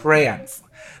a trance.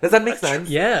 Does that make sense?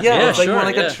 Yeah, it's like sure, more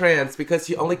like a trance, because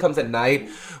she only comes at night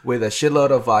with a shitload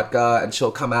of vodka, and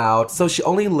she'll come out. So she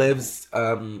only lives.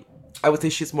 I would say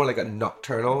she's more like a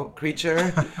nocturnal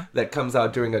creature that comes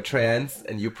out during a trance,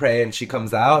 and you pray and she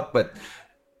comes out, but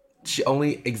she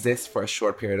only exists for a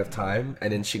short period of time,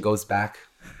 and then she goes back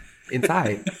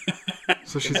inside.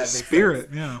 So she's a spirit,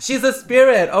 yeah. She's a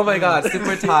spirit. Oh my god,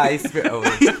 super Thai spirit. Oh,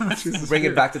 bring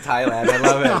it back to Thailand. I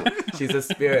love it. She's a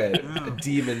spirit, a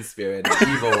demon spirit, an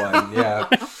evil one. Yeah.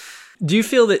 Do you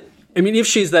feel that? I mean, if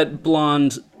she's that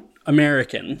blonde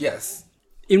American, yes.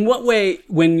 In what way,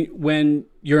 when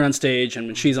you're on stage and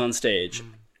when she's on stage,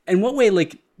 in what way,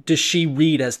 like, does she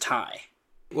read as Thai?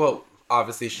 Well,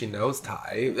 obviously she knows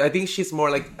Thai. I think she's more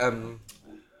like,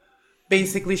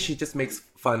 basically she just makes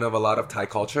fun of a lot of Thai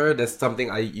culture. That's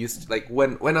something I used to, like,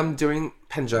 when I'm doing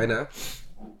Pangina,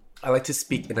 I like to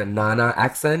speak in a Nana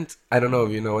accent. I don't know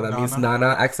if you know what that means.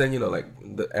 Nana accent, like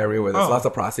the area where there's lots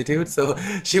of prostitutes. So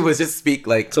she would just speak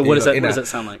like. So what does that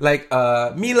sound like? Like,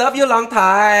 me love you long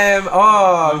time.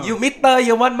 Oh, you mister,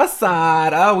 you want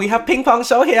massage. Oh, we have ping pong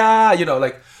show here.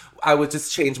 Like. I would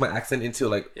just change my accent into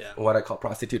like what I call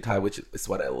prostitute Thai, which is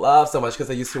what I love so much because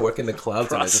I used to work in the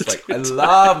clubs and I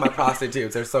love my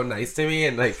prostitutes. They're so nice to me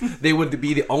and like they would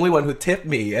be the only one who tipped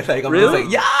me. And like I'm just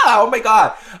like, yeah, oh my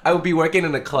god. I would be working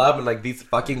in a club and like these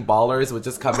fucking ballers would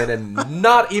just come in and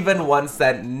not even 1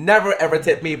 cent, never ever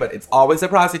tip me, but it's always the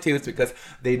prostitutes because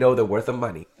they know the worth of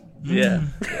money. Yeah.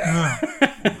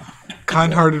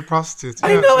 Kind-hearted prostitutes.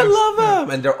 I know, I love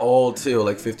them. And they're old too,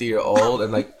 like 50-year-old.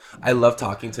 And like, I love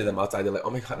talking to them outside. They're like, oh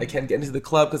my god, I can't get into the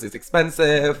club because it's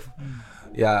expensive.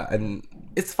 Yeah, and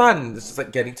it's fun. It's just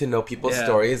like getting to know people's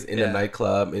stories in a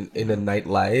nightclub, in a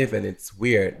nightlife. And it's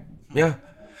weird. Yeah.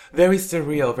 Very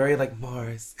surreal, very like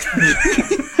Mars.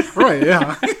 Right,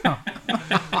 yeah.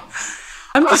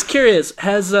 I'm just curious,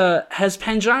 has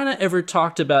Pangina ever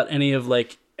talked about any of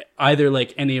like, either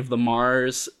like any of the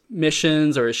Mars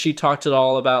missions, or has she talked at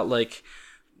all about like,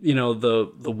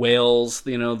 the whales,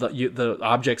 the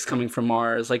objects coming from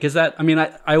Mars? Like, is that, I mean,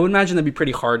 I would imagine that'd be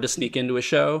pretty hard to sneak into a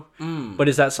show, but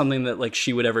is that something that like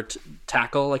she would ever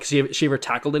tackle? Like, has she ever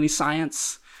tackled any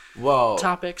science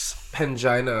topics?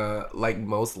 Pangina, like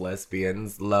most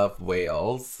lesbians, love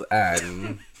whales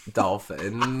and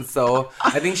dolphins. So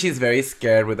I think she's very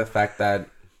scared with the fact that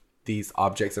these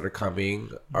objects that are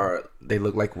coming they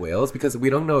look like whales because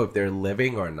we don't know if they're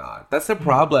living or not. That's the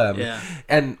problem. Yeah.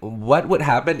 And what would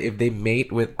happen if they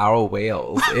mate with our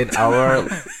whales in our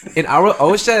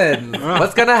ocean?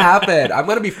 What's gonna happen? I'm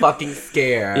gonna be fucking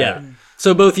scared. Yeah.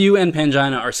 So both you and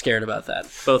Pangina are scared about that.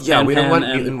 Both. Yeah, we don't want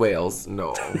mutant whales.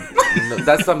 No,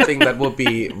 that's something that will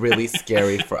be really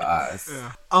scary for us.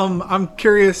 Yeah. I'm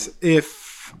curious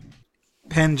if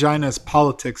Pangina's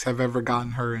politics have ever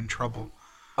gotten her in trouble.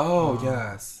 Oh,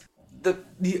 yes. The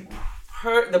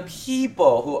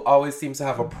people who always seems to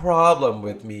have a problem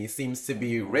with me seems to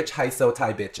be rich hyso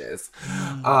Thai bitches.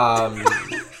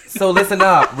 So listen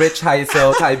up, rich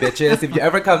hyso Thai bitches. If you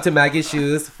ever come to Maggie's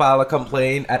Shoes, file a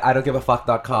complaint at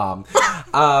idon'tgiveafuck.com.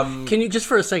 Can you just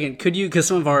for a second? Could you? Because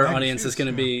some of our audience is going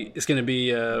to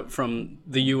be from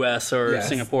the U.S. or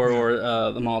Singapore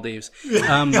or the Maldives.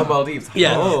 The Maldives.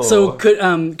 Yeah. Oh. So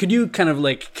could you kind of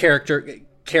like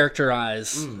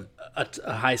characterize a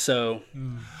hyso?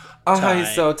 A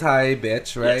hyso Thai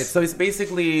bitch, right? Yes. So it's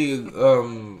basically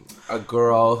a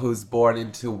girl who's born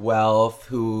into wealth,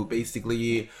 who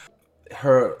basically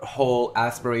her whole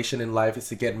aspiration in life is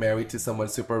to get married to someone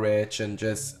super rich and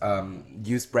just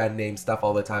use brand name stuff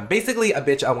all the time. Basically a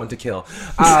bitch I want to kill.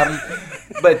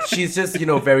 But she's just,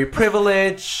 very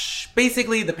privileged.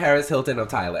 Basically the Paris Hilton of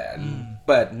Thailand,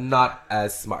 but not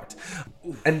as smart.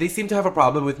 And they seem to have a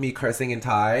problem with me cursing in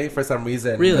Thai for some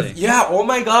reason. Really? Yeah, oh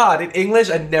my god. In English,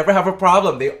 I never have a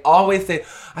problem. They always say,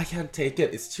 I can't take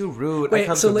it. It's too rude. I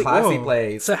come to a classy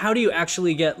place. So how do you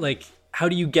actually get, how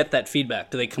do you get that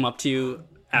feedback? Do they come up to you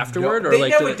afterward? No, or they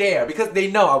never dare because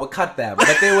they know I would cut them.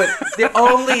 But they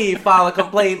only file a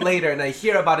complaint later and I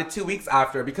hear about it 2 weeks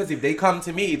after because if they come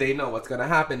to me, they know what's going to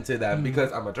happen to them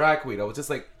because I'm a drag queen. I was just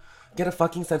like, get a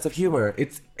fucking sense of humor.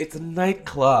 It's a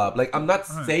nightclub. Like, I'm not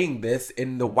saying this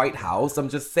in the White House. I'm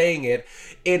just saying it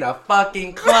in a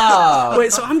fucking club.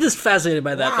 Wait, so I'm just fascinated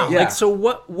by that though. Yeah. Like, so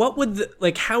what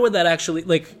would how would that actually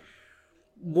I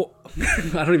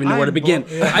don't even know where to begin.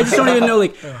 Yeah. I just don't even know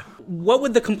what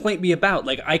would the complaint be about?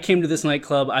 Like, I came to this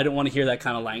nightclub, I don't want to hear that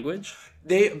kind of language.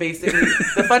 They basically,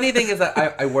 the funny thing is that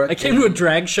I work. I came to a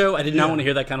drag show. I did not want to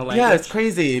hear that kind of language. Yeah, it's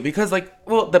crazy because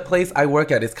the place I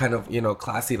work at is kind of,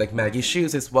 classy. Like Maggie's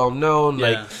Shoes is well known,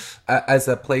 as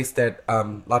a place that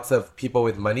lots of people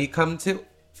with money come to.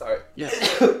 Sorry. Yeah.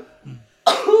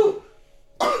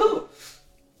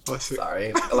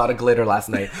 Sorry, a lot of glitter last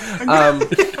night.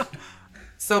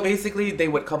 So basically, they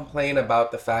would complain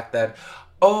about the fact that,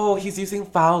 oh, he's using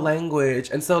foul language.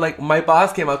 And so, my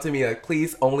boss came up to me,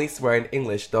 please only swear in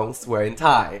English, don't swear in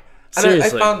Thai. And I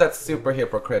found that super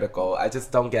hypocritical. I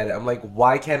just don't get it. I'm like,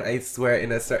 why can't I swear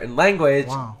in a certain language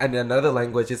and another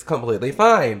language is completely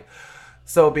fine?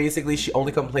 So basically, she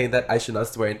only complained that I should not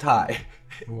swear in Thai.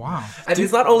 Wow. And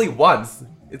it's not only once.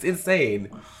 It's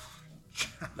insane.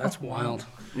 That's wild.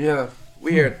 Yeah,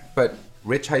 weird. But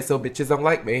rich hyso bitches don't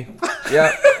like me.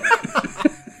 Yeah.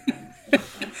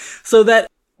 So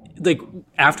that,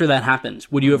 after that happened,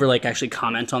 would you ever actually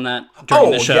comment on that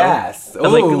during the show? Yes.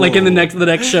 Like in the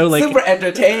next show, super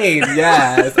entertained.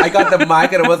 Yes. I got the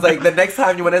mic and it was the next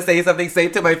time you want to say something, say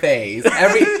it to my face.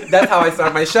 That's how I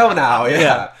start my show now.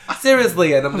 Yeah.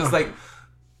 Seriously, and I'm just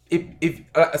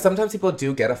if sometimes people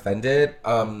do get offended,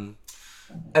 and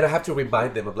I have to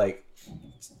remind them of like,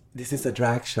 this is a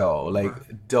drag show.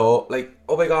 Like, don't like.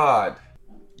 Oh my god.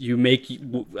 You make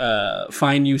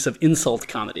fine use of insult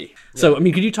comedy. So, I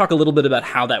mean, could you talk a little bit about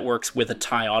how that works with a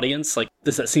Thai audience? Like,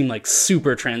 does that seem like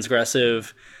super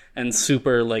transgressive and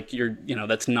super like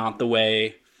that's not the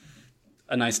way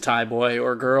a nice Thai boy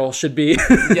or girl should be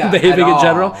behaving in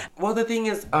general? Well, the thing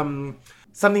is,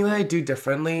 something that I do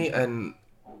differently, and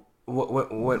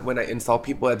when I insult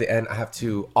people at the end, I have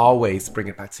to always bring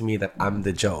it back to me that I'm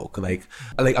the joke. Like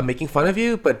I'm making fun of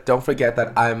you, but don't forget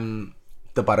that I'm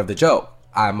the butt of the joke.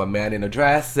 I'm a man in a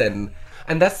dress, and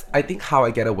that's, I think, how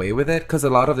I get away with it, because a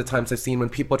lot of the times I've seen when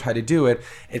people try to do it,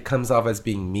 it comes off as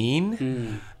being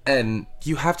mean. And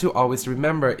you have to always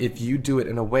remember, if you do it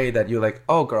in a way that you're like,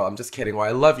 oh girl, I'm just kidding, or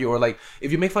I love you, or like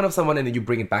if you make fun of someone and then you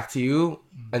bring it back to you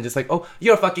and just like, oh,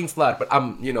 you're a fucking slut, but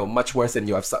I'm much worse than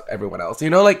you, I've sucked everyone else,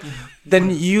 like then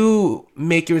you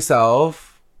make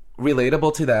yourself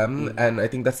relatable to them. And I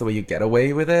think that's the way you get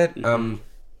away with it.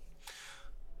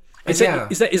 Is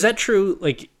that true,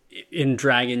 like, in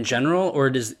drag in general,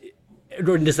 or does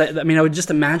that? I mean, I would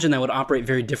just imagine that would operate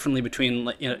very differently between,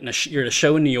 like, you're at a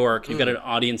show in New York, you've got an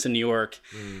audience in New York,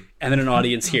 and then an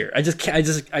audience here. I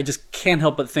just can't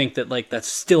help but think that, like, that's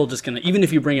still just gonna, even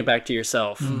if you bring it back to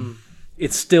yourself,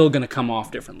 it's still gonna come off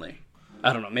differently.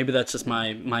 I don't know. Maybe that's just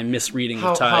my misreading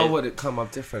of Thai. How would it come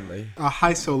up differently? A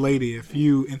high so lady, if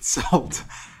you insult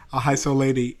a high so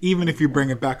lady, even if you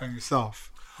bring it back on yourself.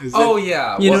 Is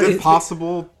it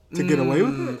possible to get away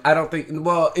with it? I don't think.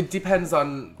 Well, it depends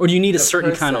on. Or do you need a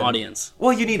certain kind of audience?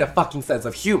 Well, you need a fucking sense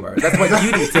of humor. That's what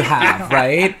you need to have,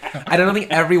 right? I don't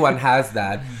think everyone has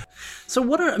that. So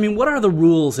what are the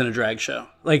rules in a drag show?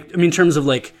 Like, I mean, in terms of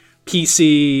like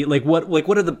PC, like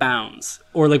what are the bounds,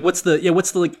 or like what's the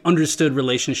like understood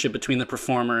relationship between the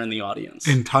performer and the audience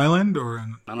in Thailand, or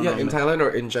in in Thailand,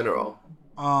 or in general?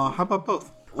 How about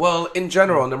both? Well, in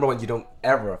general, number one, you don't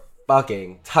ever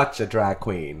fucking touch a drag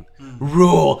queen.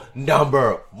 Rule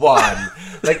number one.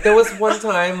 Like, there was one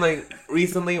time, like,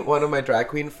 recently, one of my drag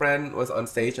queen friend was on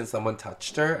stage and someone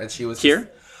touched her, and she was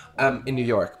here in New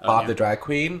York. Bob the drag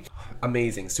queen,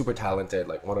 amazing, super talented,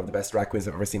 like one of the best drag queens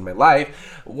I've ever seen in my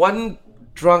life. One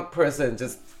drunk person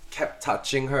just kept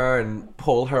touching her and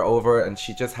pulled her over, and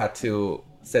she just had to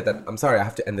say that, I'm sorry, I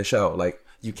have to end the show. Like,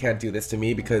 you can't do this to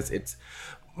me, because it's,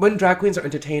 when drag queens are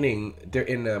entertaining, they're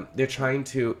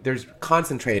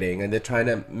concentrating, and they're trying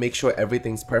to make sure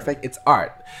everything's perfect. It's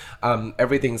art.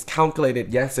 Everything's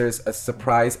calculated. Yes, there's a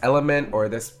surprise element, or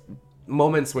there's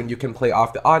moments when you can play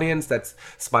off the audience that's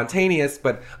spontaneous,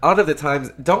 but a lot of the times,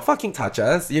 don't fucking touch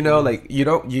us, like you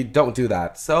don't do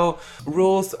that. So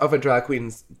rules of a drag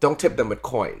queen: don't tip them with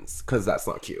coins, because that's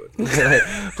not cute. Like,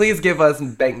 please give us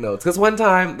banknotes, because one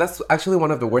time, that's actually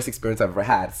one of the worst experiences I've ever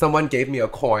had. Someone gave me a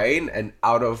coin, and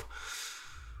out of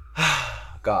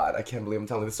God, I can't believe I'm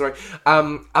telling this story.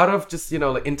 Out of just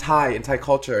like in Thai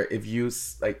culture, if you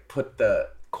like put the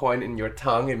coin in your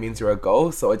tongue, it means you're a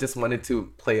ghost. So I just wanted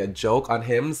to play a joke on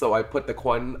him, so I put the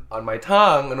coin on my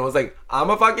tongue, and I was like, I'm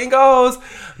a fucking ghost.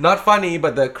 Not funny,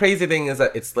 but the crazy thing is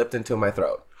that it slipped into my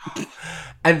throat,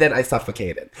 and then I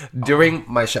suffocated during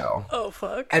my show. Oh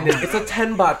fuck. And then it's a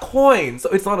 10 baht coin, so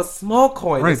it's not a small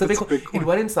coin. Right, it's a big coin. It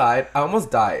went inside. I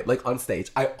almost died, like, on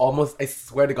stage. I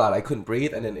swear to God, I couldn't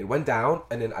breathe, and then it went down,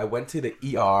 and then I went to the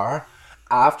ER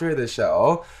after the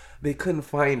show. They couldn't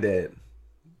find it.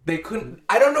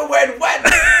 I don't know where it went.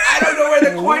 I don't know where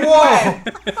the coin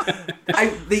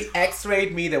went. They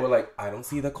x-rayed me. They were like, I don't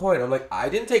see the coin. I'm like, I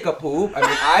didn't take a poop. I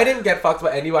mean, I didn't get fucked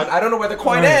by anyone. I don't know where the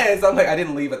coin is. I'm like, I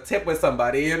didn't leave a tip with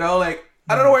somebody, like,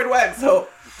 I don't know where it went. So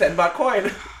 10 baht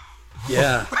coin.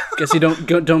 Yeah. Guess you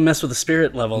don't mess with the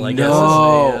spirit level, I guess.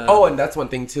 No. Oh, and that's one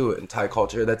thing too in Thai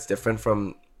culture that's different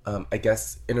from, I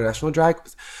guess, international drag.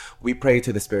 We pray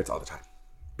to the spirits all the time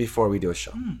before we do a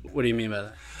show. What do you mean by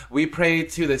that? We pray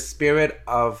to the spirit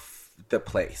of the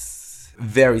place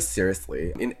very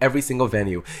seriously in every single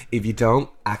venue. If you don't,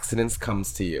 accidents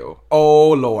comes to you.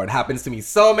 Oh Lord, happens to me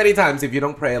so many times. If you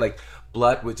don't pray, like,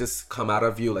 blood would just come out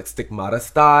of you, like stigmata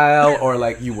style, or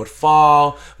like you would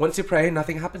fall. Once you pray,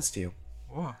 nothing happens to you.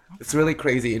 Wow. It's really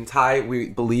crazy. In Thai, we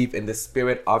believe in the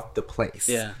spirit of the place.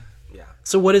 Yeah.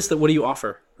 So what do you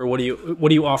offer? Or what do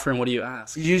you offer, and what do you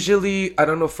ask? Usually, I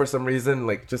don't know, for some reason,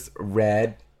 like, just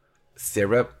red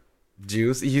syrup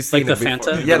juice. You've seen like the it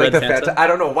before. Fanta? Yeah, like the Fanta. I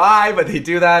don't know why, but they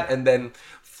do that. And then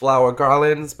flower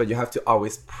garlands, but you have to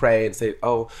always pray and say,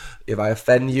 oh, if I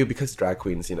offend you, because drag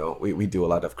queens, we do a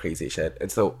lot of crazy shit.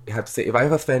 And so you have to say, if I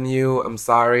offend you, I'm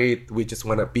sorry. We just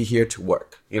want to be here to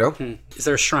work, Is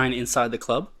there a shrine inside the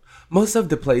club? Most of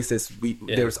the places,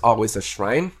 there's always a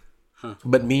shrine.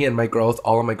 But me and my girls,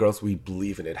 all of my girls, we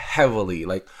believe in it heavily.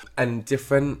 Like, and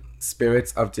different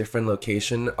spirits of different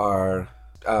location are,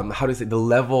 how do you say, the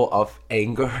level of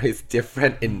anger is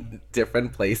different in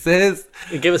different places.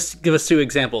 Give us 2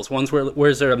 examples. One's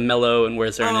where's there a mellow and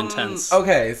where's there an intense?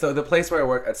 Okay, so the place where I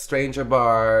work at Stranger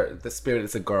Bar, the spirit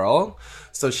is a girl.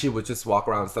 So she would just walk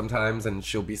around sometimes and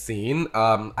she'll be seen.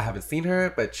 I haven't seen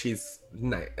her, but she's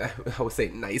I would say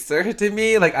nicer to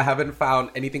me. Like, I haven't found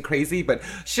anything crazy, but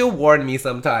she'll warn me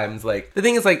sometimes. Like, the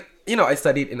thing is, like, you know, I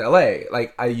studied in LA.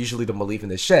 Like, I usually don't believe in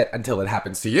this shit until it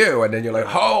happens to you. And then you're like,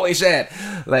 holy shit.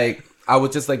 Like, I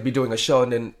would just, like, be doing a show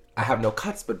and then I have no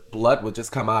cuts, but blood would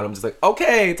just come out. I'm just like,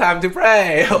 okay, time to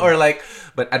pray. Or, like,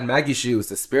 but at Maggie Shoes,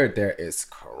 the spirit there is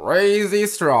crazy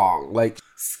strong. Like,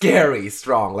 scary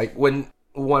strong. Like, when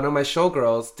one of my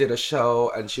showgirls did a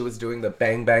show and she was doing the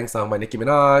Bang Bang song by Nicki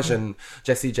Minaj and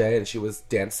Jessie J, and she was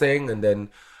dancing, and then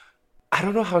I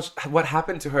don't know what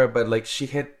happened to her, but like she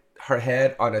hit her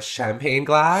head on a champagne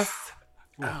glass.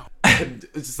 Oh. And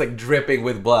it's just like dripping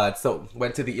with blood. So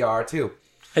went to the ER too.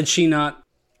 Had she not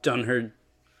done her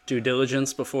due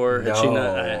diligence before? Had she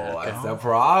not? That's a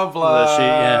problem. Was she?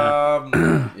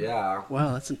 Yeah. Yeah.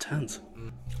 Wow, that's intense.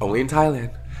 Only in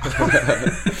Thailand.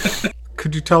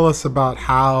 Could you tell us about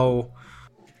how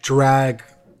drag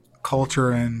culture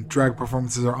and drag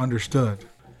performances are understood?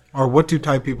 Or what do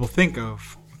Thai people think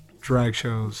of drag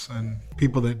shows and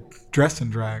people that dress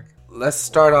in drag? Let's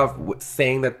start off with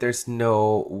saying that there's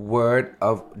no word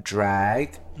of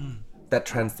drag that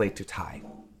translates to Thai.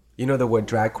 You know the word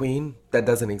drag queen? That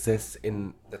doesn't exist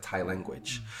in the Thai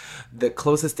language. The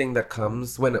closest thing that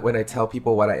comes when I tell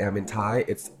people what I am in Thai,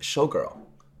 it's showgirl.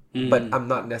 But I'm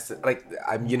not necessarily like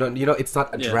I'm. You know, it's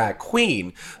not a drag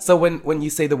queen. So when you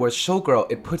say the word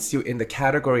showgirl, it puts you in the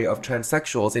category of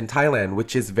transsexuals in Thailand,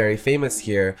 which is very famous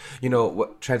here. You know,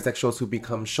 what transsexuals who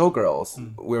become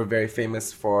showgirls. We're very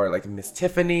famous for like Miss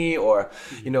Tiffany or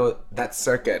you know that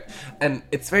circuit, and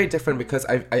it's very different because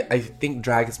I think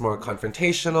drag is more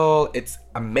confrontational. It's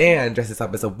a man dresses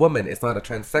up as a woman. It's not a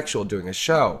transsexual doing a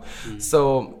show.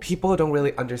 So people don't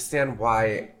really understand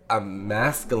why I'm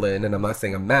masculine, and I'm not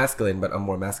saying I'm masculine, but I'm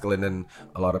more masculine than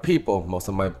a lot of people, most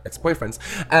of my ex-boyfriends.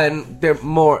 And they're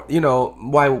more, you know,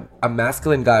 why a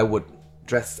masculine guy would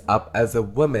dress up as a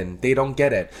woman. They don't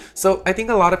get it. So I think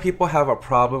a lot of people have a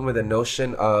problem with the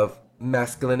notion of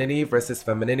masculinity versus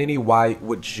femininity. Why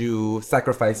would you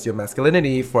sacrifice your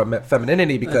masculinity for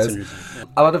femininity? Because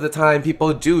a lot of the time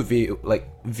people do view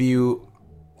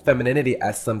femininity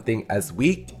as something as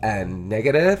weak and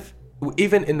negative,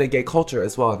 even in the gay culture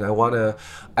as well. And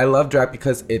I love drag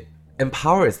because it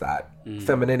empowers that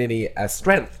femininity as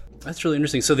strength. That's really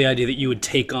interesting. So the idea that you would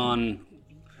take on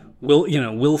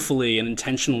willfully and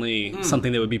intentionally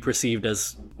something that would be perceived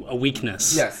as a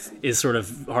weakness is sort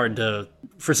of hard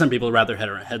for some people to wrap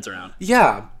their heads around.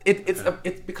 Yeah,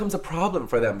 it becomes a problem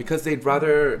for them because they'd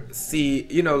rather see,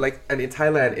 you know, like, and in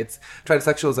Thailand,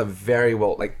 transsexuals are very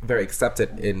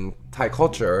accepted in Thai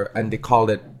culture, and they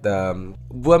call it the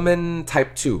woman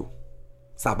type 2,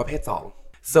 สาวประเภท 2.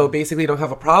 So basically, don't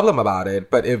have a problem about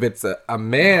it. But if it's a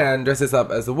man dresses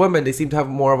up as a woman, they seem to have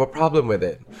more of a problem with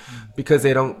it because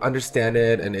they don't understand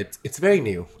it, and it's very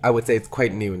new. I would say it's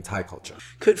quite new in Thai culture.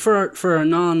 For our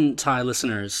non-Thai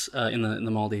listeners in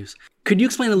the Maldives, could you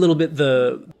explain a little bit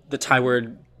the Thai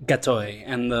word gatoi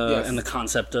and the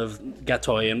concept of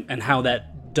gatoi and how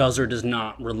that does or does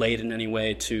not relate in any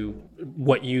way to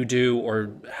what you do or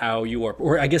how you are,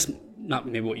 or I guess not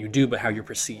maybe what you do, but how you're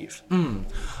perceived?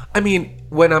 I mean,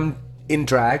 when I'm in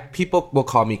drag, people will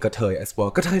call me gatoi as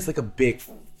well. Gatoi is like a big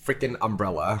freaking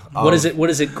umbrella. What is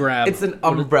it grab? It's an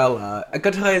umbrella. A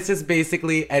gatoi is just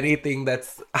basically anything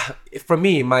that's, for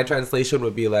me, my translation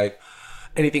would be like,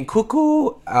 anything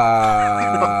cuckoo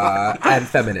and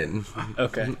feminine.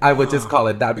 Okay. I would just call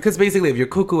it that. Because basically, if you're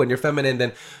cuckoo and you're feminine,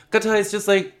 then gatoi is just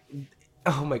like,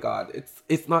 oh my god,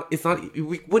 it's not even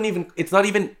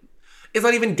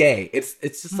gay. It's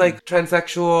just like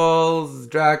transsexuals,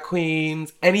 drag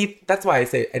queens, that's why I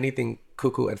say anything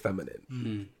cuckoo and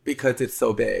feminine. Because it's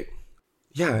so big.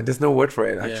 Yeah, there's no word for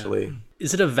it actually. Yeah.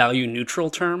 Is it a value neutral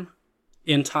term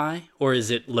in Thai, or is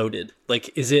it loaded? Like,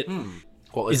 is it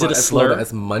Well, it's is not it a as slur? loaded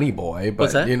as money boy, but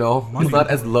What's that? you know, it's not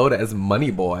as loaded as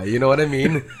money boy. You know what I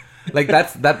mean? Like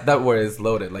that word is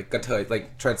loaded. Like gatoi,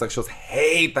 like transsexuals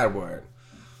hate that word.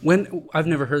 When I've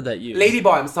never heard that used. Lady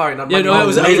boy, I'm sorry, not Yeah, money no, boy. I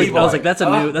was Lady like, that's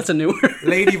a new word.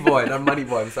 Lady boy, not money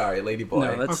boy. I'm sorry, lady boy.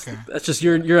 No, that's just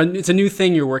it's a new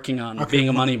thing you're working on, being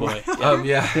a money boy.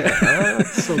 Yeah.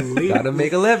 So late. Gotta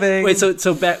make a living. Wait,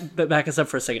 so back us up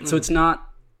for a second. So it's not,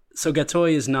 so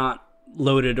gatoi is not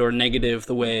loaded or negative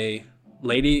the way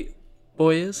lady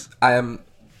boy is? I am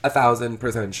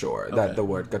 1,000% sure that the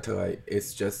word katoi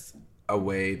is just a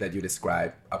way that you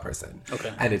describe a person.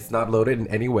 Okay. And it's not loaded in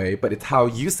any way, but it's how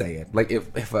you say it. Like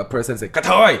if a person says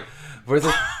katoi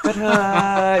versus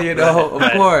katoi, you know,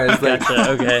 of course. Like,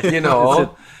 Gotcha. Okay. you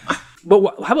know. But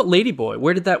how about ladyboy?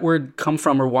 Where did that word come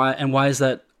from, or why? And why is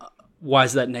that? Why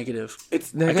is that negative?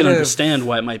 It's I negative. can understand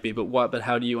why it might be, but what? But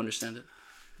how do you understand it?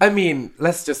 I mean,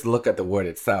 let's just look at the word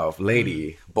itself.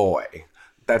 Lady, boy.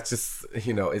 That's just,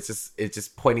 you know, it's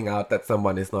just pointing out that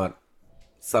someone is not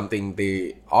something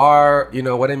they are, you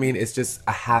know what I mean? It's just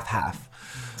a half.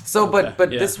 So, but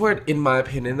yeah. this word, in my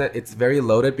opinion, that it's very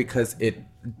loaded because it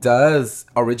does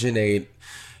originate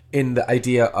in the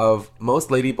idea of most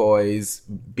ladyboys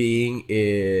being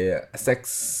a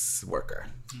sex worker.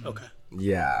 Okay.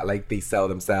 Yeah, like they sell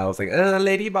themselves like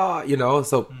lady boy, you know.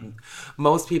 So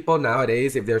most people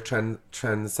nowadays, if they're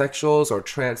transsexuals or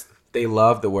trans, they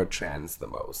love the word trans the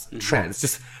most. Trans,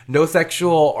 just no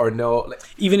sexual or no. Like,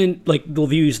 Even in like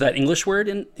they'll use that English word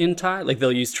in Thai, like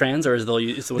they'll use trans, or they'll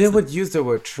use. they would use the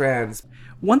word trans.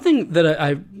 One thing that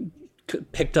I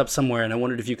picked up somewhere, and I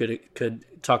wondered if you could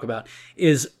talk about,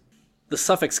 is the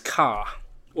suffix ka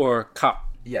or ka.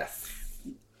 Yes.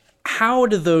 How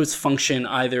do those function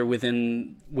either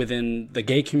within the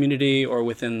gay community or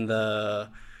within the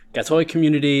Gatoi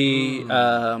community?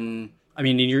 I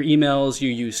mean, in your emails, you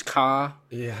use ka.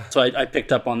 Yeah. So I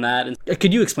picked up on that. And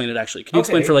could you explain it actually? Could you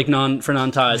explain for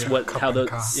non-Thais how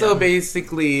the So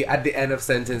basically, at the end of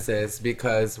sentences,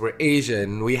 because we're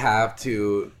Asian, we have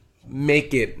to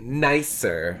make it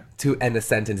nicer to end a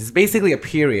sentence. It's basically a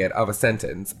period of a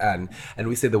sentence, and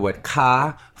we say the word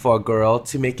ka for a girl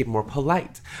to make it more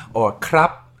polite, or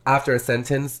krap after a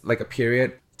sentence, like a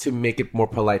period, to make it more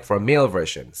polite for a male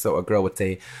version. So a girl would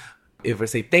say, if we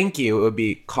say thank you, it would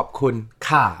be khop kun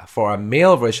ka. For a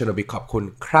male version, it would be khop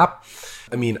kun krap.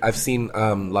 I mean, I've seen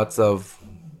lots of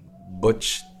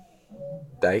butch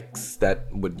dykes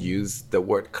that would use the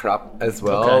word krap as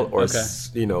well, or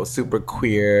you know, super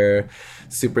queer,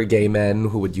 super gay men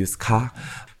who would use ka.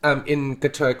 In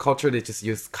Gatoi culture, they just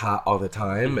use ka all the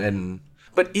time,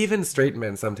 but even straight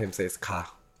men sometimes say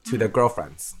ka to their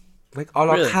girlfriends, like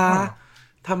Really? ka.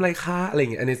 Tamlai ka,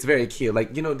 and it's very cute.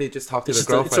 Like, you know, they just talk to the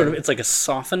girlfriend. It's like a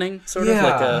softening, sort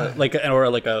Yeah. of like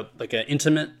a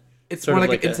intimate. It's sort more of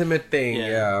like an intimate thing.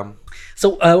 Yeah.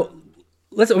 So I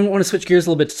want to switch gears a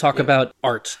little bit to talk about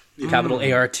art, capital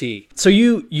ART. So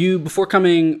you before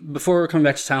coming back to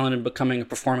Thailand and becoming a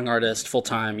performing artist full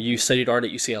time, you studied art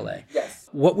at UCLA. Yes.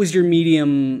 What was your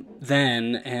medium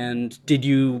then, and did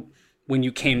you, when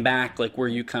you came back, like were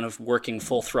you kind of working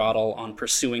full throttle on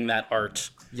pursuing that art?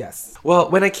 Yes. Well,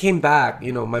 when I came back,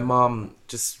 you know, my mom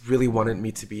just really wanted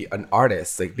me to be an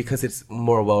artist, like, because it's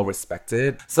more well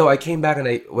respected. So I came back and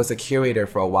I was a curator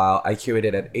for a while. I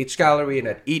curated at H Gallery and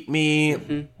at Eat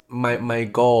Me. My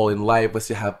goal in life was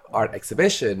to have art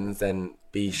exhibitions and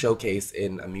be showcased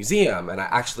in a museum, and I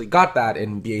actually got that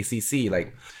in BACC.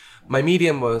 Like, my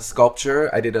medium was sculpture.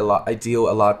 I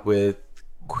deal a lot with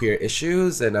queer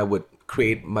issues, and I would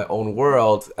create my own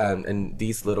world and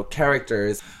these little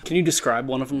characters. Can you describe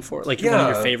one of them for one of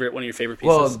your favorite pieces?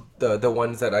 Well, the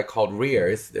ones that I called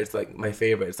rears, there's like my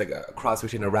favorite. It's like a cross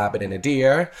between a rabbit and a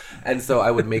deer, and so I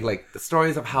would make like the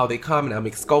stories of how they come, and I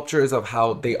make sculptures of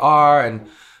how they are, and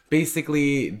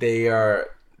basically they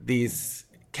are these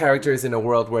characters in a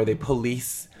world where they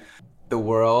police the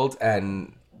world,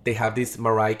 and they have this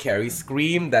Mariah Carey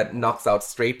scream that knocks out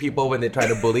straight people when they try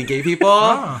to bully gay people.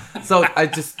 So I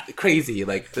just crazy,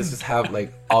 like, just have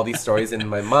like all these stories in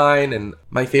my mind. And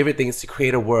my favorite thing is to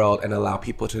create a world and allow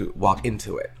people to walk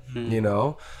into it, you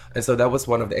know? And so that was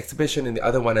one of the exhibition. And the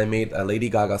other one, I made a Lady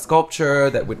Gaga sculpture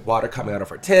that with water coming out of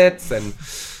her tits. And,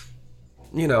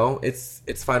 you know,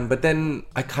 it's fun. But then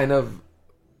I kind of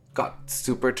got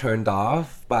super turned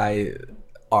off by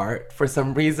art for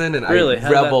some reason, and Really? I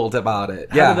rebelled about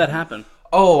it. How did that happen?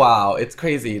 Oh wow, it's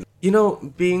crazy. You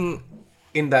know, being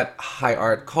in that high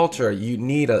art culture, you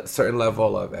need a certain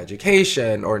level of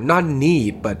education, or not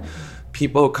need, but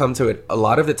people who come to it, a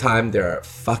lot of the time they're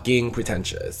fucking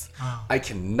pretentious. I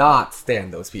cannot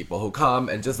stand those people who come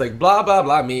and just like blah blah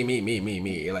blah,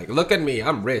 me. Like, look at me,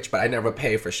 I'm rich, but I never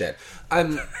pay for shit.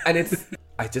 And it's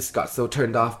I just got so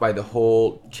turned off by the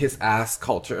whole kiss ass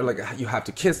culture. Like, you have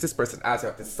to kiss this person's ass, you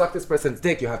have to suck this person's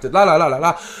dick, you have to la la la la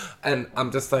la. And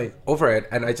I'm just like over it.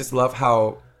 And I just love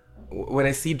how when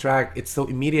I see drag, it's so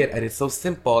immediate and it's so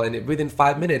simple, and within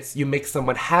 5 minutes you make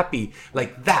someone happy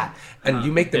like that, and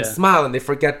you make them smile, and they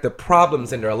forget the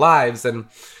problems in their lives, and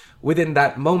within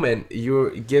that moment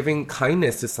you're giving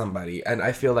kindness to somebody. And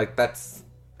I feel like that's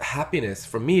happiness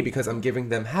for me because I'm giving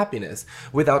them happiness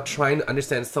without trying to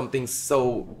understand something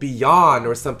so beyond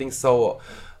or something so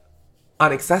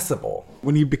inaccessible.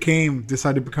 When you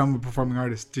decided to become a performing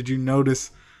artist, did you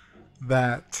notice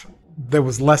that there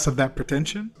was less of that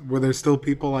pretension? Were there still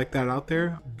people like that out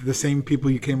there? The same people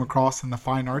you came across in the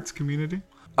fine arts community?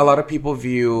 A lot of people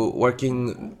view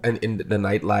working in the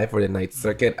nightlife or the night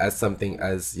circuit as something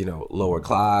as, lower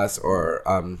class, or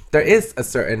there is a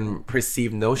certain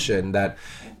perceived notion that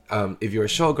if you're a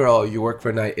showgirl, you work for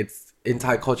a night. It's in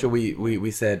Thai culture,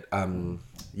 we said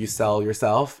you sell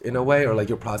yourself in a way, or like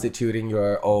you're prostituting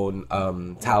your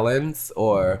own talents,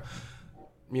 or,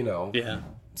 Yeah.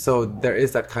 So there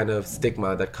is that kind of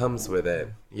stigma that comes with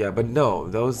it. Yeah, but no,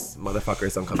 those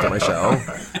motherfuckers don't come to my show.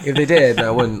 If they did,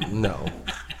 I wouldn't know.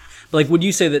 Like, would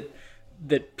you say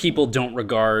that people don't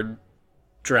regard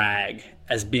drag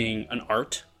as being an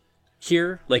art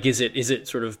here? Like, is it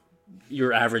sort of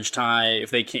your average Thai, if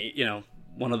they can't,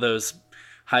 one of those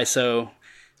high-so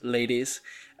ladies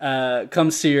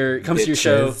comes to your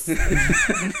show.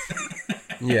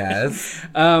 Yes.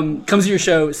 Comes to your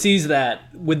show, sees that,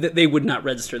 they would not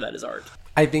register that as art.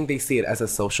 I think they see it as a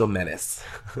social menace.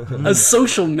 A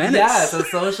social menace? Yes, a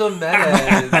social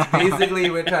menace. Basically,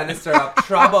 we're trying to stir up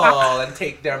trouble and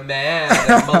take their man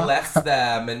and molest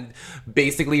them and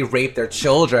basically rape their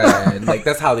children. Like,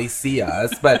 that's how they see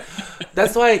us. But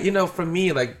that's why, for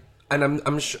me, like, and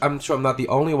I'm sure I'm not the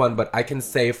only one, but I can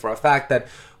say for a fact that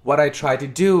what I try to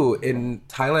do in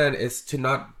Thailand is to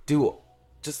not do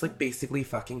just like basically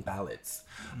fucking ballads.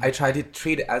 I try to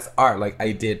treat it as art, like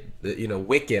I did,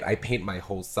 Wicked. I paint my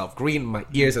whole self green. My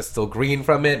ears are still green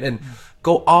from it, and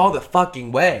go all the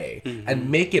fucking way and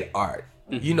make it art.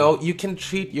 You can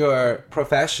treat your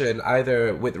profession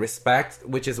either with respect,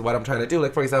 which is what I'm trying to do.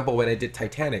 Like, for example, when I did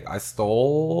Titanic, I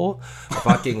stole a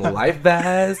fucking life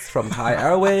vest from Thai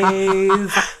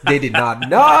Airways. They did not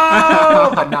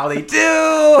know, but now they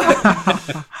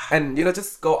do. And,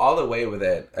 just go all the way with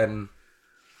it. And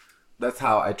that's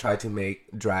how I try to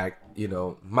make drag,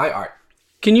 my art.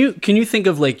 Can you think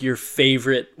of like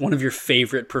one of your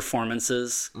favorite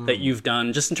performances that you've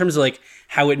done, just in terms of like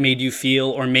how it made you feel,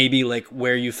 or maybe like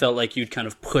where you felt like you'd kind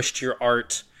of pushed your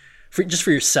art for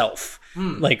yourself,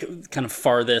 like kind of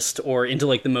farthest or into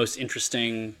like the most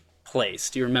interesting place?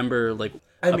 Do you remember like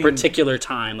particular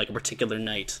time, like a particular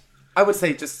night? I would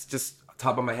say just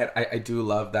top of my head, I do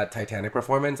love that Titanic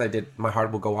performance. I did My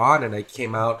Heart Will Go On, and I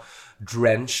came out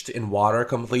drenched in water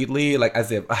completely, like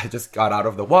as if I just got out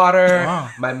of the water.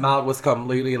 Wow. My mouth was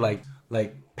completely like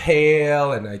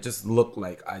pale, and I just looked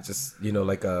like I just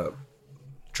like a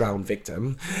drowned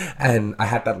victim. And I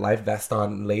had that life vest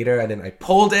on later, and then I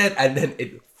pulled it, and then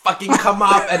it fucking come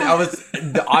up, and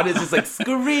the audience just like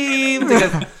screamed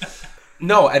because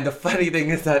no. And the funny thing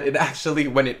is that it actually,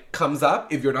 when it comes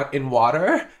up, if you're not in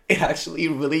water, it actually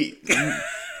really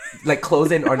like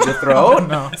close in on your throat. Oh,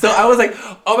 no. So I was like,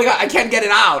 oh my god, I can't get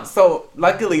it out. So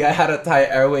luckily I had a Thai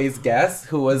Airways guest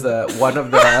who was one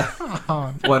of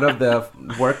the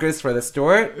workers for the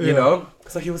steward,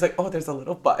 So he was like, oh, there's a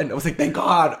little button. I was like, thank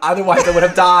God, otherwise I would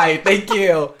have died. Thank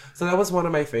you. So that was one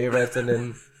of my favorites. And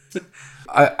then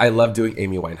I love doing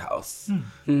Amy Winehouse.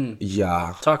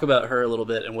 Yeah. Talk about her a little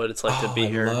bit and what it's like to be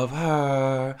here. I love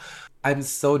her. I'm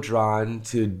so drawn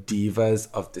to divas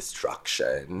of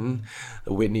destruction,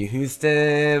 Whitney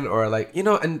Houston, or like,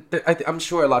 and I'm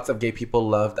sure lots of gay people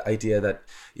love the idea that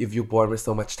if you're born with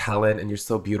so much talent and you're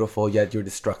so beautiful, yet you're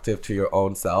destructive to your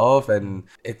own self, and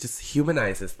it just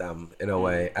humanizes them in a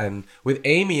way. And with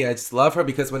Amy, I just love her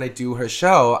because when I do her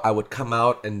show, I would come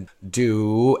out and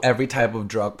do every type of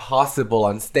drug possible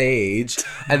on stage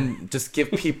and just give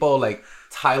people like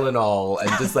Tylenol and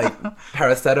just like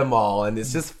paracetamol, and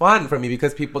it's just fun for me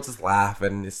because people just laugh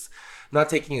and it's not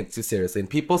taking it too seriously. And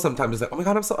people sometimes are like, oh my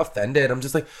god, I'm so offended. I'm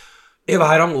just like, if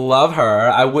I don't love her,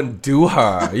 I wouldn't do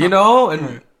her,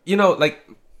 and like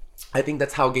I think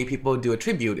that's how gay people do a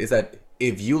tribute, is that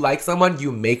if you like someone,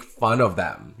 you make fun of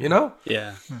them,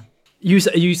 Yeah. You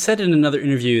said in another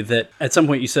interview that at some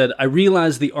point you said, I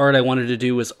realized the art I wanted to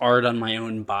do was art on my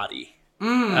own body.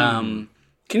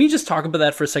 Can you just talk about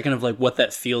that for a second, of like what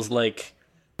that feels like?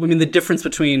 I mean, the difference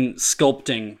between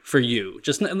sculpting for you,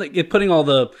 just like putting all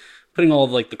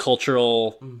of like the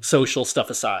cultural, social stuff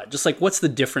aside, just like what's the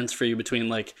difference for you between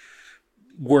like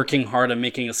working hard on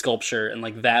making a sculpture and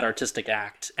like that artistic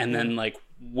act, and then like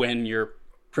when you're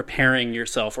preparing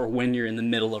yourself or when you're in the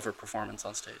middle of a performance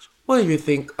on stage? Well, if you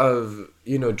think of,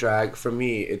 drag, for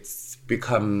me, it's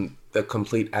become the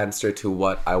complete answer to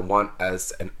what I want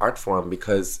as an art form,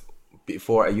 because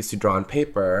before I used to draw on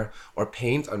paper or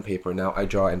paint on paper. Now I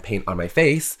draw and paint on my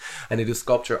face, and I do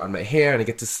sculpture on my hair, and I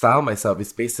get to style myself.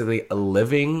 It's basically a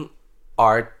living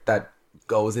art that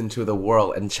goes into the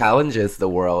world and challenges the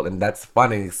world, and that's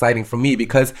fun and exciting for me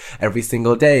because every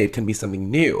single day it can be something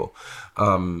new.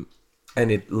 And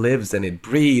it lives and it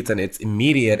breathes and it's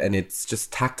immediate and it's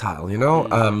just tactile, you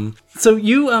know? So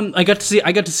you, I got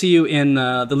to see you in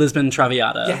the Lisbon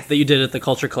Traviata Yes. that you did at the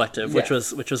Culture Collective, which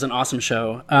Yes. was an awesome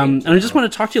show. And I just want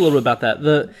to talk to you a little bit about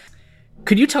that.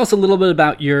 Could you tell us a little bit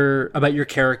about your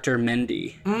character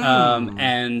Mendy,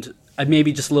 and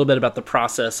maybe just a little bit about the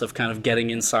process of kind of getting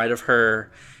inside of her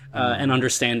and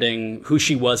understanding who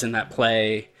she was in that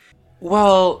play?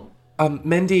 Well,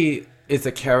 Mendy is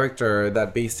a character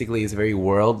that basically is very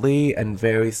worldly and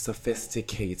very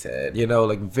sophisticated, you know,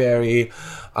 like very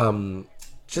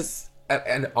just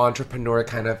an entrepreneur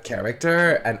kind of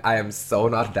character, and I am so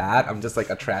not that. I'm just like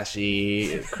a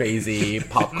trashy, crazy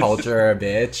pop culture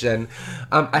bitch, and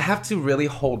I have to really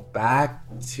hold back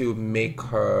to make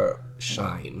her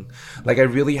shine. Like I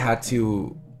really had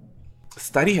to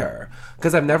study her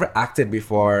because I've never acted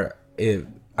before.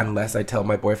 Unless I tell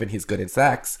my boyfriend he's good at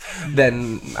sex,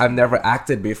 then I've never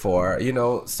acted before, you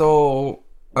know? So,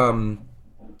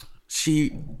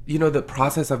 she, you know, the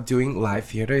process of doing live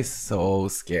theater is so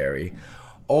scary.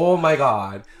 Oh my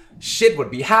God. Shit would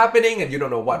be happening and you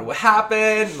don't know what would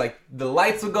happen. Like, the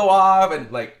lights would go off and,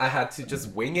 like, I had to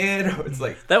just wing it. It's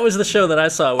like... That was the show that I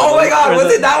saw. Oh my God,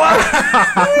 was it that one?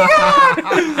 Oh my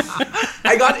God!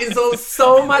 I got in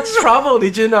so much trouble,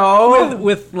 did you know?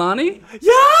 With Lonnie?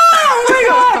 Yeah! Oh my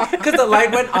God! Because the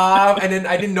light went off and then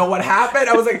I didn't know what happened.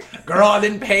 I was like, girl, I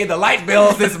didn't pay the light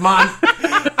bills this month.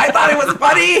 I thought it was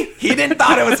funny. He didn't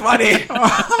thought it was funny.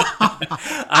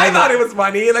 I thought it was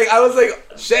funny. Like, I was like,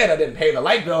 shit, I didn't pay the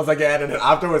light bills again. And then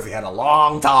afterwards, he had a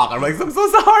long talk. I'm like, I'm so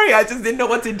sorry. I just didn't know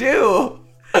what to do.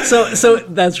 So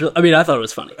that's real. I mean, I thought it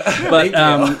was funny, but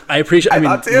I appreciate. I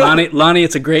mean, Lonnie,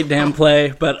 it's a great damn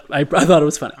play, but I thought it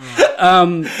was funny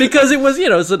because it was, you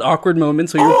know, it's an awkward moment.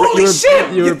 So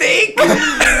you think?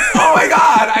 Oh my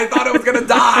God, I thought I was gonna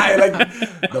die.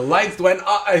 Like the lights went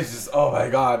up. I just, oh my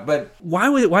God. But why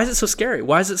is it so scary?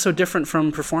 Why is it so different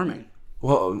from performing?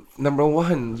 Well, number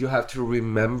one, you have to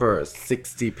remember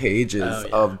 60 pages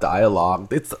of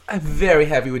dialogue. It's very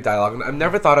heavy with dialogue. And I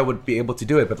never thought I would be able to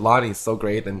do it, but Lonnie is so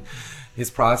great and his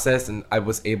process, and I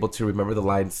was able to remember the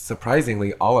lines,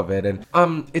 surprisingly, all of it. And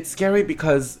it's scary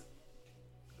because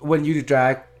when you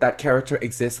drag, that character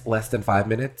exists less than 5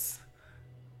 minutes.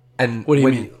 And what do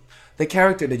you mean? The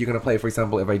character that you're going to play, for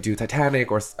example, if I do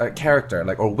Titanic or a character,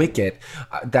 like, or Wicked,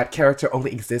 that character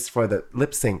only exists for the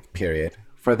lip sync period.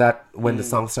 For that, when the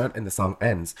song starts and the song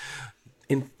ends.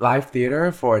 In live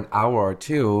theater, for an hour or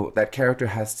two, that character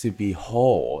has to be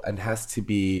whole and has to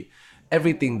be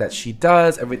everything that she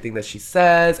does, everything that she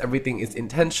says, everything is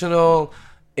intentional.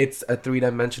 It's a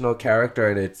 3-dimensional character,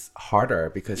 and it's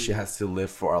harder because she has to live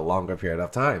for a longer period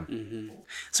of time. Mm-hmm.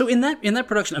 So in that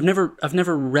production, I've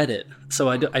never read it, so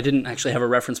I didn't actually have a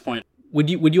reference point. Would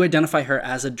you identify her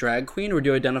as a drag queen, or would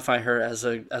you identify her as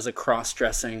a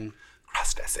cross-dressing?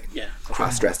 Cross-dressing. Yeah.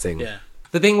 Cross-dressing. Yeah.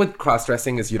 The thing with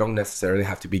cross-dressing is you don't necessarily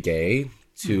have to be gay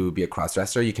to be a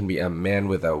cross-dresser. You can be a man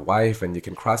with a wife and you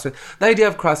can cross-dress. The idea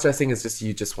of cross-dressing is just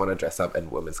you just want to dress up in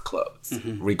women's clothes,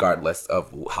 regardless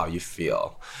of how you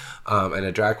feel. And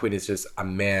a drag queen is just a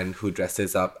man who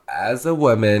dresses up as a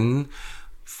woman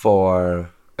for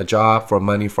a job, for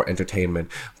money, for entertainment.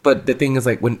 But the thing is,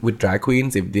 like, with drag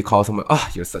queens, if they call someone, oh,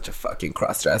 you're such a fucking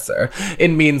cross-dresser, it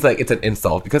means like it's an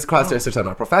insult because cross-dressers are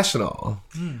not professional.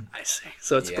 I see.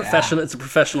 So it's professional. It's a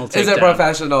professional takedown. It's a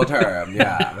professional term.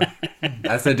 Yeah,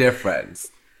 that's the difference.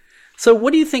 So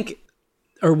what do you think,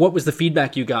 or what was the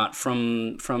feedback you got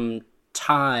from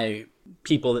Thai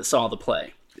people that saw the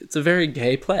play? It's a very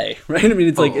gay play, right? I mean,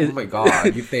 it's like, oh my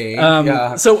God, you think?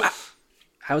 Yeah. So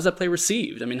how was that play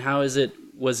received? I mean,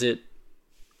 was it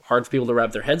hard for people to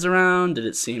wrap their heads around? Did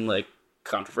it seem like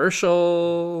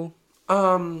controversial?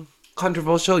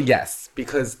 Controversial, yes,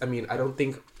 because I mean, I don't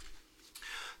think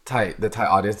the Thai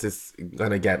audience is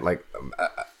gonna get like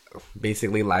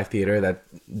basically live theater that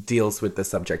deals with the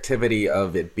subjectivity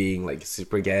of it being like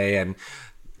super gay and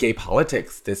gay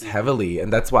politics this heavily,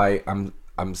 and that's why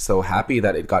I'm so happy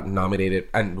that it got nominated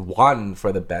and won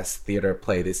for the best theater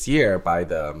play this year by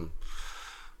the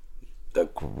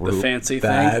group, the fancy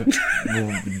that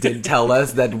thing did tell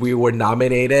us that we were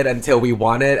nominated until we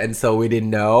won it, and so we didn't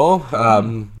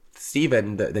know.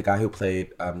 Steven, the guy who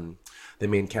played the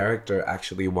main character,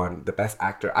 actually won the best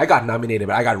actor. I got nominated,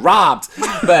 but I got robbed.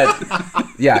 But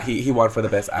yeah, he won for the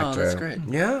best actor. Oh, that's great.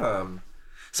 Yeah.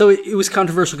 So it was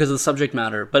controversial because of the subject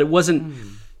matter, but it wasn't.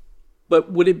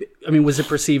 But would it? I mean, was it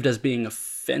perceived as being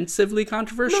offensively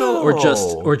controversial, No.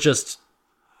 or just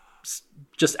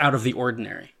out of the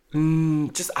ordinary?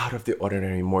 Just out of the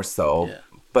ordinary, more so. Yeah.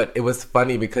 But it was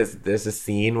funny because there's a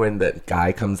scene when the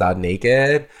guy comes out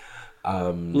naked.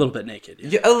 A little bit naked. Yeah.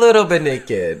 Yeah, a little bit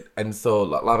naked. And so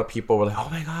a lot of people were like, oh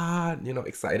my God,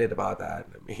 excited about that.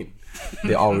 I mean,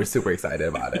 they all were super excited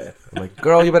about it. I'm like,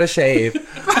 girl, you better shave.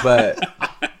 But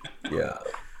yeah.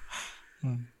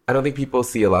 I don't think people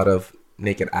see a lot of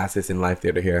naked asses in live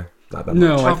theater here. Not that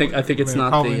No, much. I think it's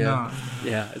not probably the. not.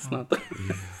 Yeah, it's not the.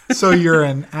 So you're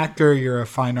an actor, you're a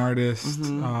fine artist,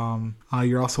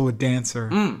 you're also a dancer,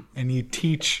 and you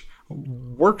teach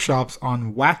workshops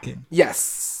on whacking.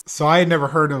 Yes. So I had never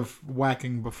heard of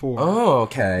whacking before. Oh,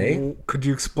 okay. Could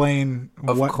you explain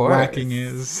Of what course. whacking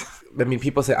is? I mean,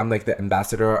 people say I'm like the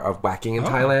ambassador of whacking in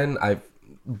Thailand. I've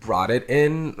brought it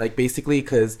in, like, basically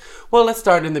because, well, let's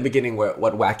start in the beginning where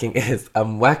what whacking is.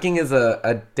 Whacking is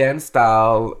a dance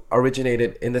style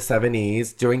originated in the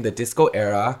 70s during the disco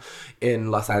era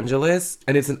in Los Angeles,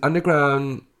 and it's an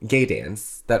underground gay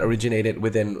dance that originated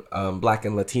within Black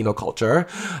and Latino culture,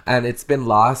 and it's been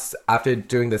lost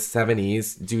during the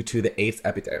 70s due to the AIDS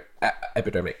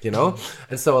epidemic,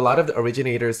 and so a lot of the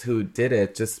originators who did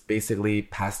it just basically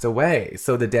passed away.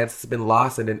 So the dance has been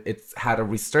lost, and then it's had a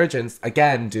resurgence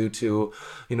again due to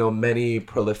many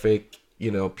prolific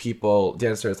people,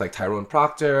 dancers like Tyrone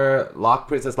Proctor,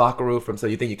 Princess Lockaroo from So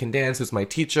You Think You Can Dance, who's my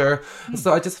teacher.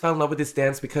 So I just fell in love with this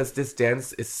dance because this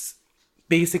dance is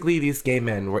basically, these gay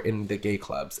men were in the gay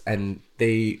clubs and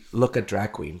they look at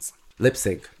drag queens, lip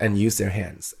sync, and use their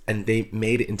hands, and they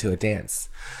made it into a dance.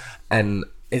 And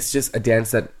it's just a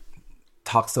dance that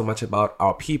talks so much about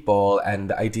our people and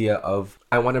the idea of,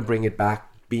 I want to bring it back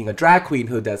being a drag queen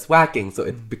who does whacking, so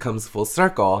it becomes full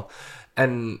circle.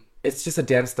 And it's just a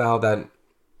dance style that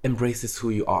embraces who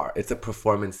you are. It's a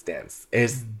performance dance.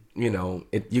 It's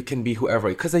you can be whoever,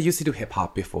 because I used to do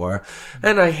hip-hop before,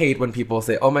 and I hate when people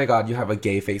say, oh my God, you have a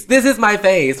gay face. This is my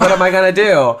face. What am I gonna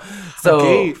do?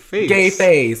 So gay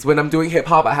face. When I'm doing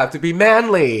hip-hop, I have to be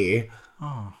manly.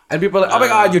 And people are like, oh my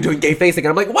God, you're doing gay facing.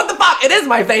 And I'm like, what the fuck? It is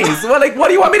my face. What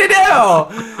do you want me to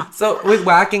do? So with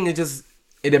whacking,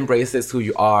 it embraces who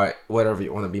you are, whatever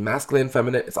you want to be, masculine,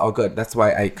 feminine, it's all good. That's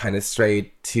why I kind of strayed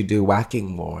to do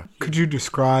whacking more. Could you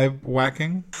describe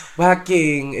whacking?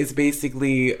 Whacking is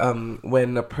basically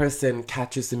when a person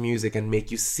catches the music and make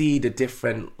you see the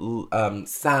different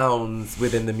sounds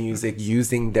within the music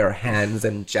using their hands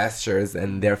and gestures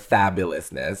and their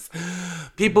fabulousness.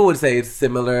 People would say it's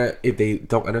similar, if they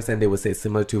don't understand, they would say it's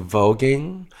similar to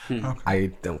voguing. Okay.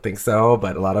 I don't think so,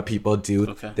 but a lot of people do.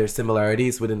 Okay. There's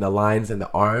similarities within the lines and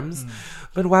the arms.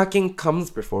 But whacking comes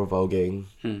before voguing,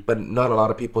 but not a lot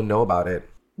of people know about it.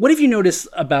 What have you noticed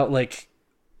about like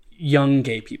young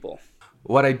gay people?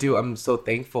 What I do, I'm so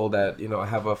thankful that I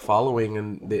have a following,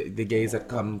 and the gays that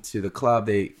come to the club,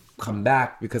 they come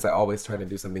back because I always try to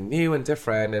do something new and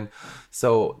different, and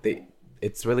so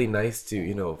it's really nice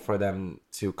to for them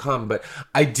to come. But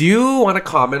I do want to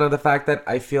comment on the fact that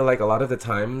I feel like a lot of the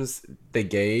times the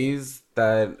gays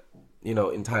that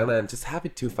in Thailand just have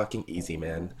it too fucking easy,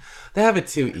 man. They have it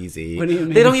too easy. What do you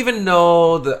mean? They don't even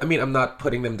know I'm not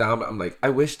putting them down, but I'm like, I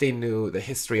wish they knew the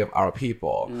history of our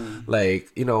people.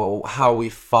 Like, how we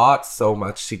fought so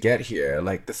much to get here.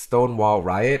 Like the Stonewall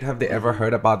riot. Have they ever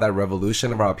heard about that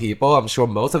revolution of our people? I'm sure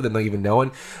most of them don't even know.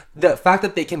 And the fact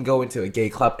that they can go into a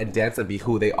gay club and dance and be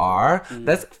who they are,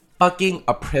 that's fucking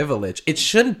a privilege. It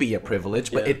shouldn't be a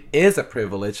privilege, but it is a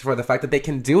privilege for the fact that they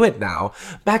can do it now.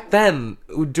 Back then,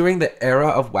 during the era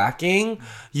of whacking,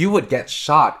 you would get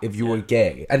shot if you were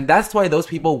gay. And that's why those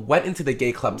people went into the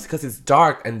gay clubs, because it's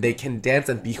dark and they can dance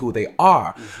and be who they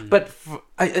are. But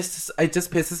it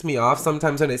just pisses me off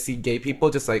sometimes when I see gay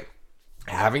people just like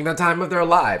having the time of their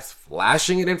lives,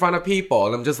 flashing it in front of people.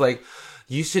 And I'm just like,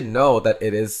 you should know that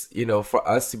it is, for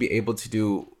us to be able to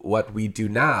do what we do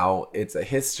now, it's a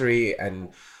history, and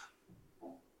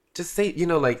just say,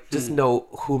 just know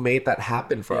who made that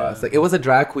happen for us. Like, it was a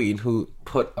drag queen who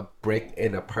put a brick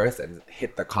in a purse and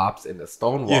hit the cops in the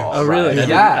Stonewall. Yeah. Oh, really?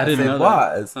 Right? I didn't know it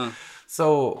that. was. Huh.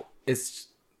 So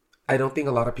I don't think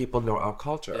a lot of people know our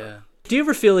culture. Yeah. Do you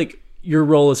ever feel like your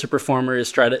role as a performer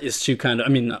is to kind of,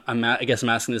 I guess I'm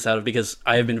asking this out of because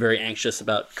I have been very anxious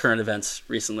about current events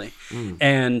recently.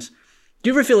 And do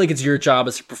you ever feel like it's your job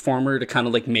as a performer to kind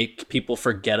of like make people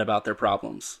forget about their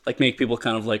problems? Like make people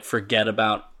kind of like forget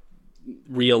about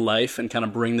real life and kind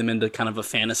of bring them into kind of a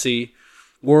fantasy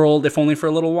world, if only for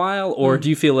a little while? Or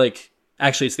do you feel like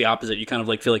actually it's the opposite? You kind of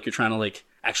like feel like you're trying to like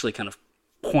actually kind of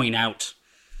point out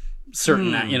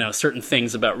certain certain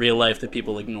things about real life that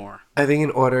people ignore? I think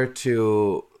in order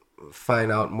to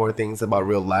find out more things about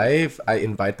real life, I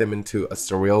invite them into a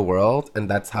surreal world, and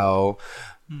that's how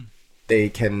they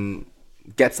can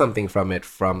get something from it,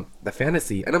 from the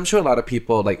fantasy. And I'm sure a lot of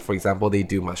people, like for example, they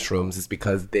do mushrooms is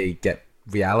because they get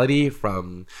reality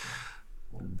from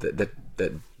the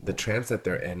trance that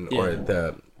they're in, or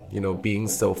the being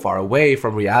so far away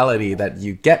from reality that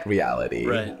you get reality.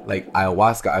 Right. Like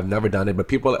ayahuasca, I've never done it, but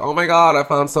people are like, oh my god, I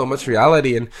found so much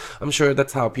reality. And I'm sure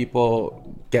that's how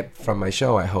people get from my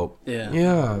show, I hope.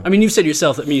 Yeah. I mean, you said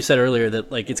yourself, you said earlier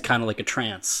that like it's kind of like a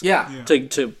trance. Yeah.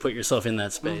 To put yourself in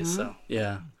that space. So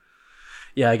yeah,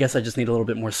 I guess I just need a little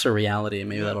bit more surreality.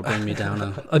 Maybe that'll bring me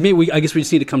down. I guess we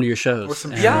just need to come to your shows. Or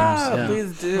some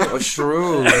Please do. Or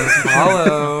shrooms.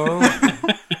 Follow.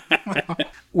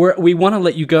 We want to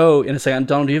let you go in a second.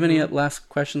 Donald, do you have any last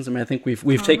questions? I mean, I think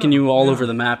we've taken you all over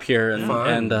the map here,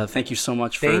 and thank you so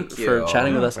much for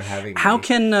chatting with us. For having How me.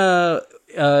 can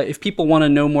if people want to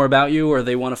know more about you, or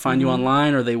they want to find you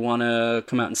online, or they want to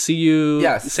come out and see you,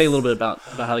 say a little bit about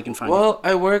how they can find you. Well,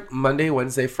 I work Monday,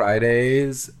 Wednesday,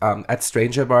 Fridays at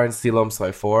Stranger Bar in Siloam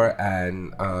Soy 4,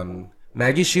 and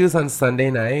Maggie Shoes on Sunday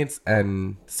nights,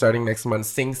 and starting next month,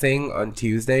 Sing Sing on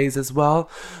Tuesdays as well.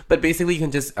 But basically, you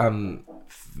can just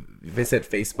visit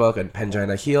Facebook and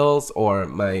Pangina Heals, or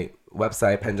my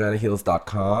website,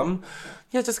 panginaheals.com.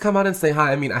 Yeah, just come out and say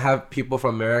hi. I mean, I have people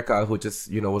from America who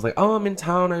just, was like, oh, I'm in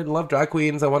town. I love drag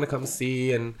queens. I want to come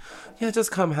see. And yeah,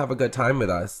 just come have a good time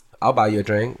with us. I'll buy you a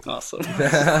drink. Awesome.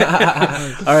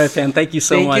 All right, Pan. Thank you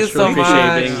so much. Really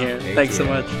appreciate being here. Thanks so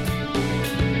much.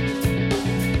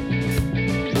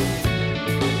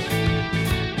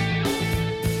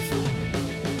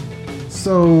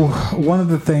 So one of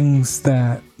the things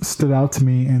that stood out to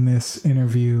me in this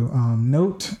interview,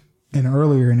 Note, in an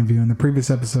earlier interview in the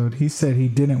previous episode, he said he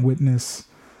didn't witness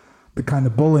the kind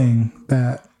of bullying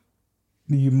that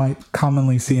you might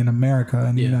commonly see in America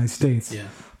in the United States. Yeah.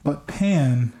 But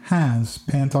Pan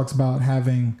talks about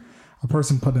having a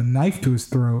person put a knife to his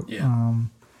throat. Yeah.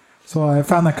 So I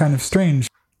found that kind of strange.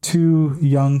 2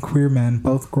 young queer men,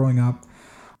 both growing up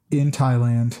in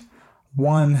Thailand.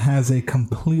 One has a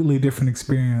completely different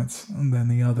experience than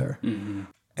the other. Mm-hmm.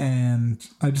 And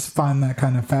I just find that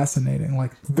kind of fascinating,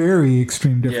 like very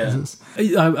extreme differences.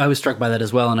 Yeah. I was struck by that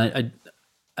as well. And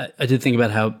I did think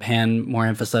about how Pan more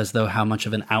emphasized, though, how much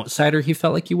of an outsider he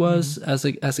felt like he was as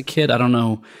a kid. I don't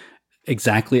know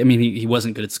exactly. I mean, he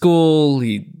wasn't good at school.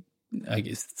 I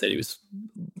guess said he was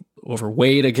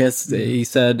overweight, I guess he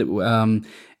said.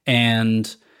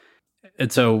 And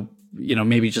so,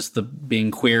 maybe just the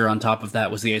being queer on top of that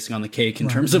was the icing on the cake in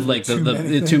terms of like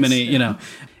the too many,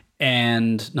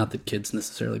 and not that kids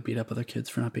necessarily beat up other kids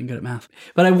for not being good at math.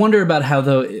 But I wonder about how,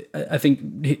 though, I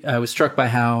think I was struck by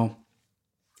how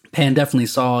Pan definitely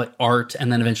saw art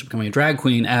and then eventually becoming a drag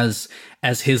queen as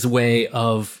his way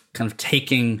of kind of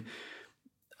taking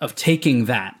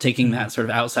that sort of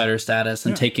outsider status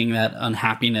and taking that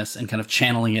unhappiness and kind of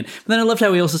channeling it. But then I loved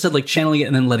how he also said like channeling it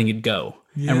and then letting it go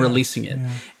and releasing it.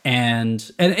 Yeah.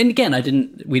 And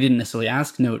again, we didn't necessarily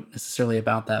ask Note necessarily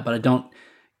about that, but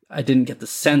I didn't get the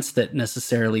sense that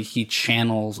necessarily he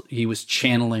was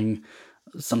channeling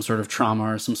some sort of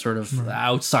trauma or some sort of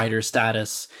outsider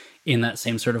status in that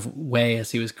same sort of way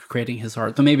as he was creating his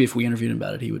art. Though maybe if we interviewed him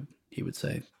about it, he would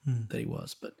say that he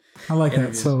was. But I like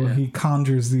that. So he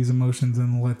conjures these emotions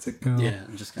and lets it go. Yeah,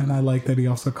 and I like that he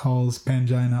also calls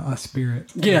Pangina a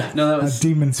spirit. Yeah, no, that was a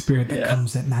demon spirit that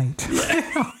comes at night. Yeah,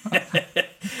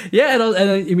 yeah,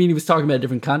 and I mean, he was talking about a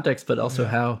different context, but also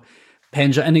how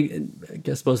Pangina. And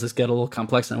I suppose this got a little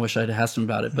complex, and I wish I'd asked him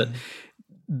about it, but.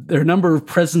 There are a number of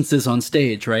presences on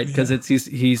stage, right? Because it's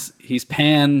he's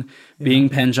Pan being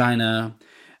Pangina,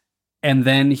 and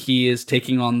then he is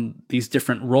taking on these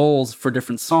different roles for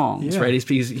different songs, right?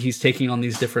 He's taking on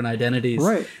these different identities,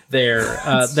 right? There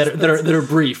that are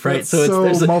brief, right? So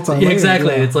it's multi-layered,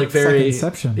 exactly. It's like very it's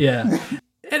like Inception,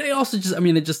 And it also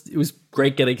it was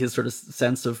great getting his sort of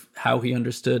sense of how he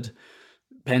understood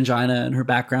Pangina and her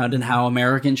background and how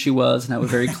American she was, and how it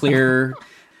was very clear.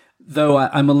 Though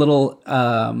I'm a little,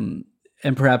 and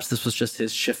perhaps this was just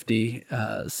his shifty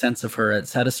sense of her.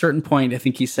 It's at a certain point, I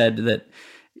think he said that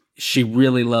she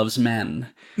really loves men.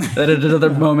 That at another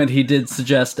moment he did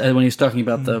suggest, when he was talking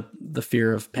about the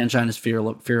fear of Pangina's fear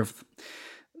of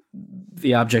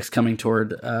the objects coming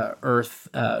toward Earth,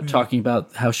 talking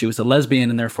about how she was a lesbian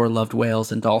and therefore loved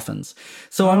whales and dolphins.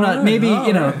 So I'm not, maybe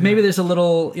there's a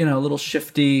little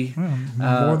shifty.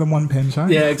 More than one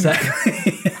Pangina. Yeah,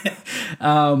 exactly.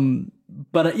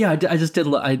 But I just did.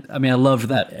 I loved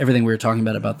that everything we were talking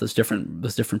about those different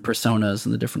personas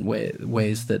and the different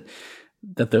ways that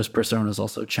those personas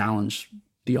also challenge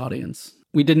the audience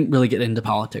we didn't really get into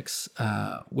politics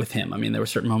with him. I mean, there were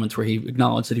certain moments where he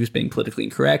acknowledged that he was being politically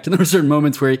incorrect, and there were certain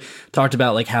moments where he talked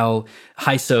about like how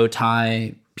Haiso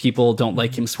Thai people don't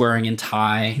like him swearing in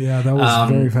Thai. Yeah, that was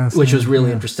very fascinating. Which was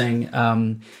really interesting.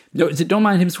 Don't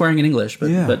mind him swearing in English,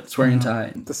 but swearing in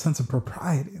Thai. The sense of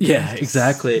propriety. Yeah,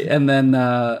 exactly. And then,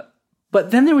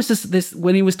 but then there was this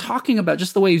when he was talking about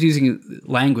just the way he was using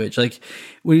language, like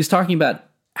when he was talking about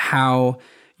how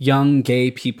young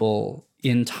gay people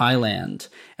in Thailand,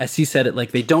 as he said it,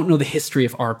 like they don't know the history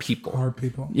of our people. Our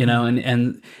people. You know,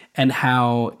 and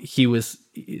how it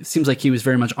seems like he was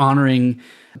very much honoring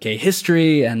gay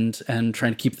history and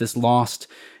trying to keep this lost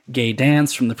gay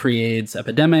dance from the pre-AIDS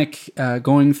epidemic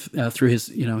going through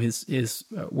his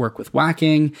work with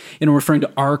whacking, referring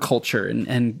to our culture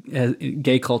and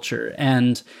gay culture.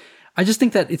 And I just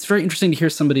think that it's very interesting to hear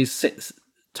somebody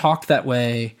talk that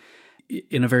way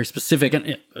in a very specific,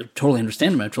 and I totally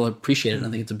understand him. I totally appreciate it. I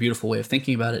think it's a beautiful way of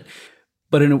thinking about it.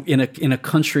 But in a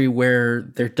country where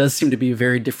there does seem to be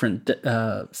very different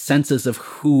senses of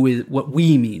what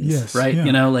we means, yes, right? Yeah.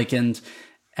 You know, like and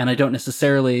I don't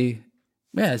necessarily,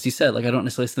 as you said, like I don't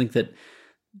necessarily think that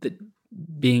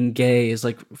being gay is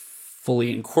like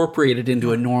fully incorporated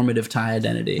into a normative Thai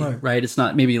identity, right? It's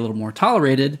not, maybe a little more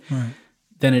tolerated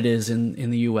than it is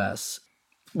in the U.S.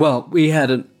 Well, we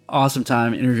had an awesome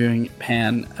time interviewing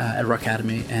Pan at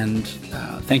Rockademy, and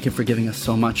thank him for giving us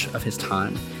so much of his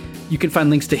time. You can find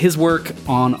links to his work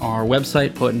on our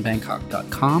website,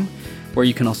 poetinbangkok.com, where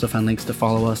you can also find links to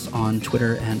follow us on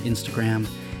Twitter and Instagram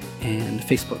and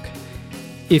Facebook.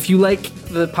 If you like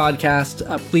the podcast,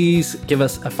 please give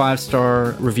us a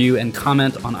 5-star review and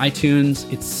comment on iTunes.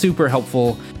 It's super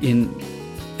helpful in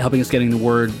helping us getting the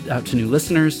word out to new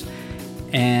listeners.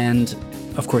 And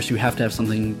of course, you have to have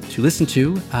something to listen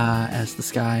to as the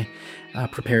sky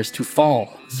prepares to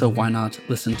fall. So why not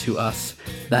listen to us,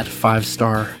 that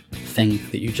 5-star thing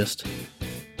that you just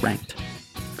ranked.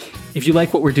 If you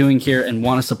like what we're doing here and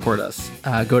want to support us,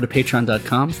 go to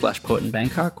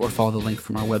patreon.com/poetinbangkok or follow the link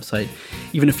from our website.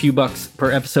 Even a few bucks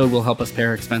per episode will help us pay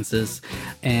our expenses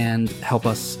and help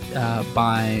us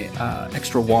buy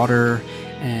extra water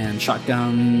and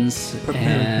shotguns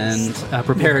and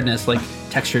preparedness, like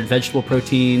textured vegetable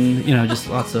protein, just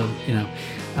lots of,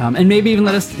 and maybe even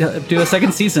let us do a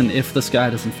second season if the sky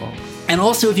doesn't fall. And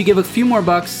also, if you give a few more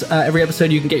bucks every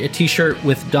episode, you can get a t-shirt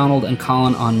with Donald and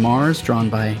Colin on Mars, drawn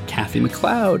by Kathy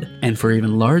McLeod. And for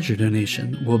even larger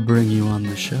donation, we'll bring you on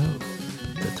the show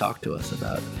to talk to us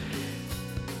about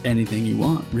anything you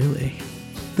want, really.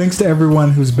 Thanks to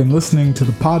everyone who's been listening to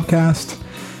the podcast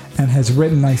and has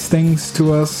written nice things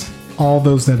to us. All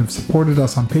those that have supported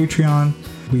us on Patreon,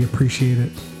 we appreciate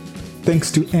it. Thanks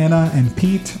to Anna and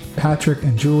Pete, Patrick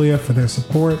and Julia for their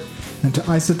support, and to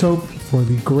iZotope for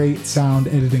the great sound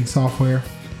editing software.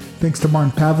 Thanks to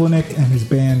Martin Pavlinick and his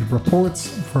band Reports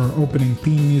for opening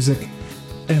theme music.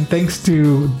 And thanks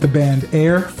to the band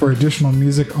Air for additional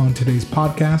music on today's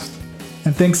podcast.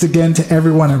 And thanks again to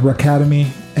everyone at Rockademy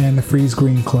and the Freeze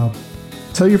Green Club.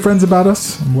 Tell your friends about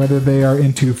us, whether they are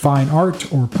into fine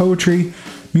art or poetry,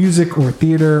 music or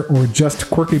theater, or just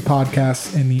quirky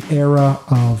podcasts in the era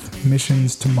of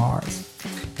missions to Mars.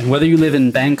 And whether you live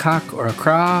in Bangkok or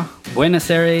Accra,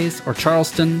 Buenos Aires or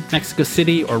Charleston, Mexico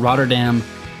City or Rotterdam,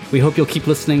 we hope you'll keep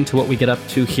listening to what we get up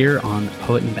to here on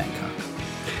Poet in Bangkok.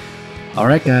 All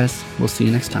right, guys, we'll see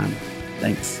you next time.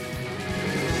 Thanks.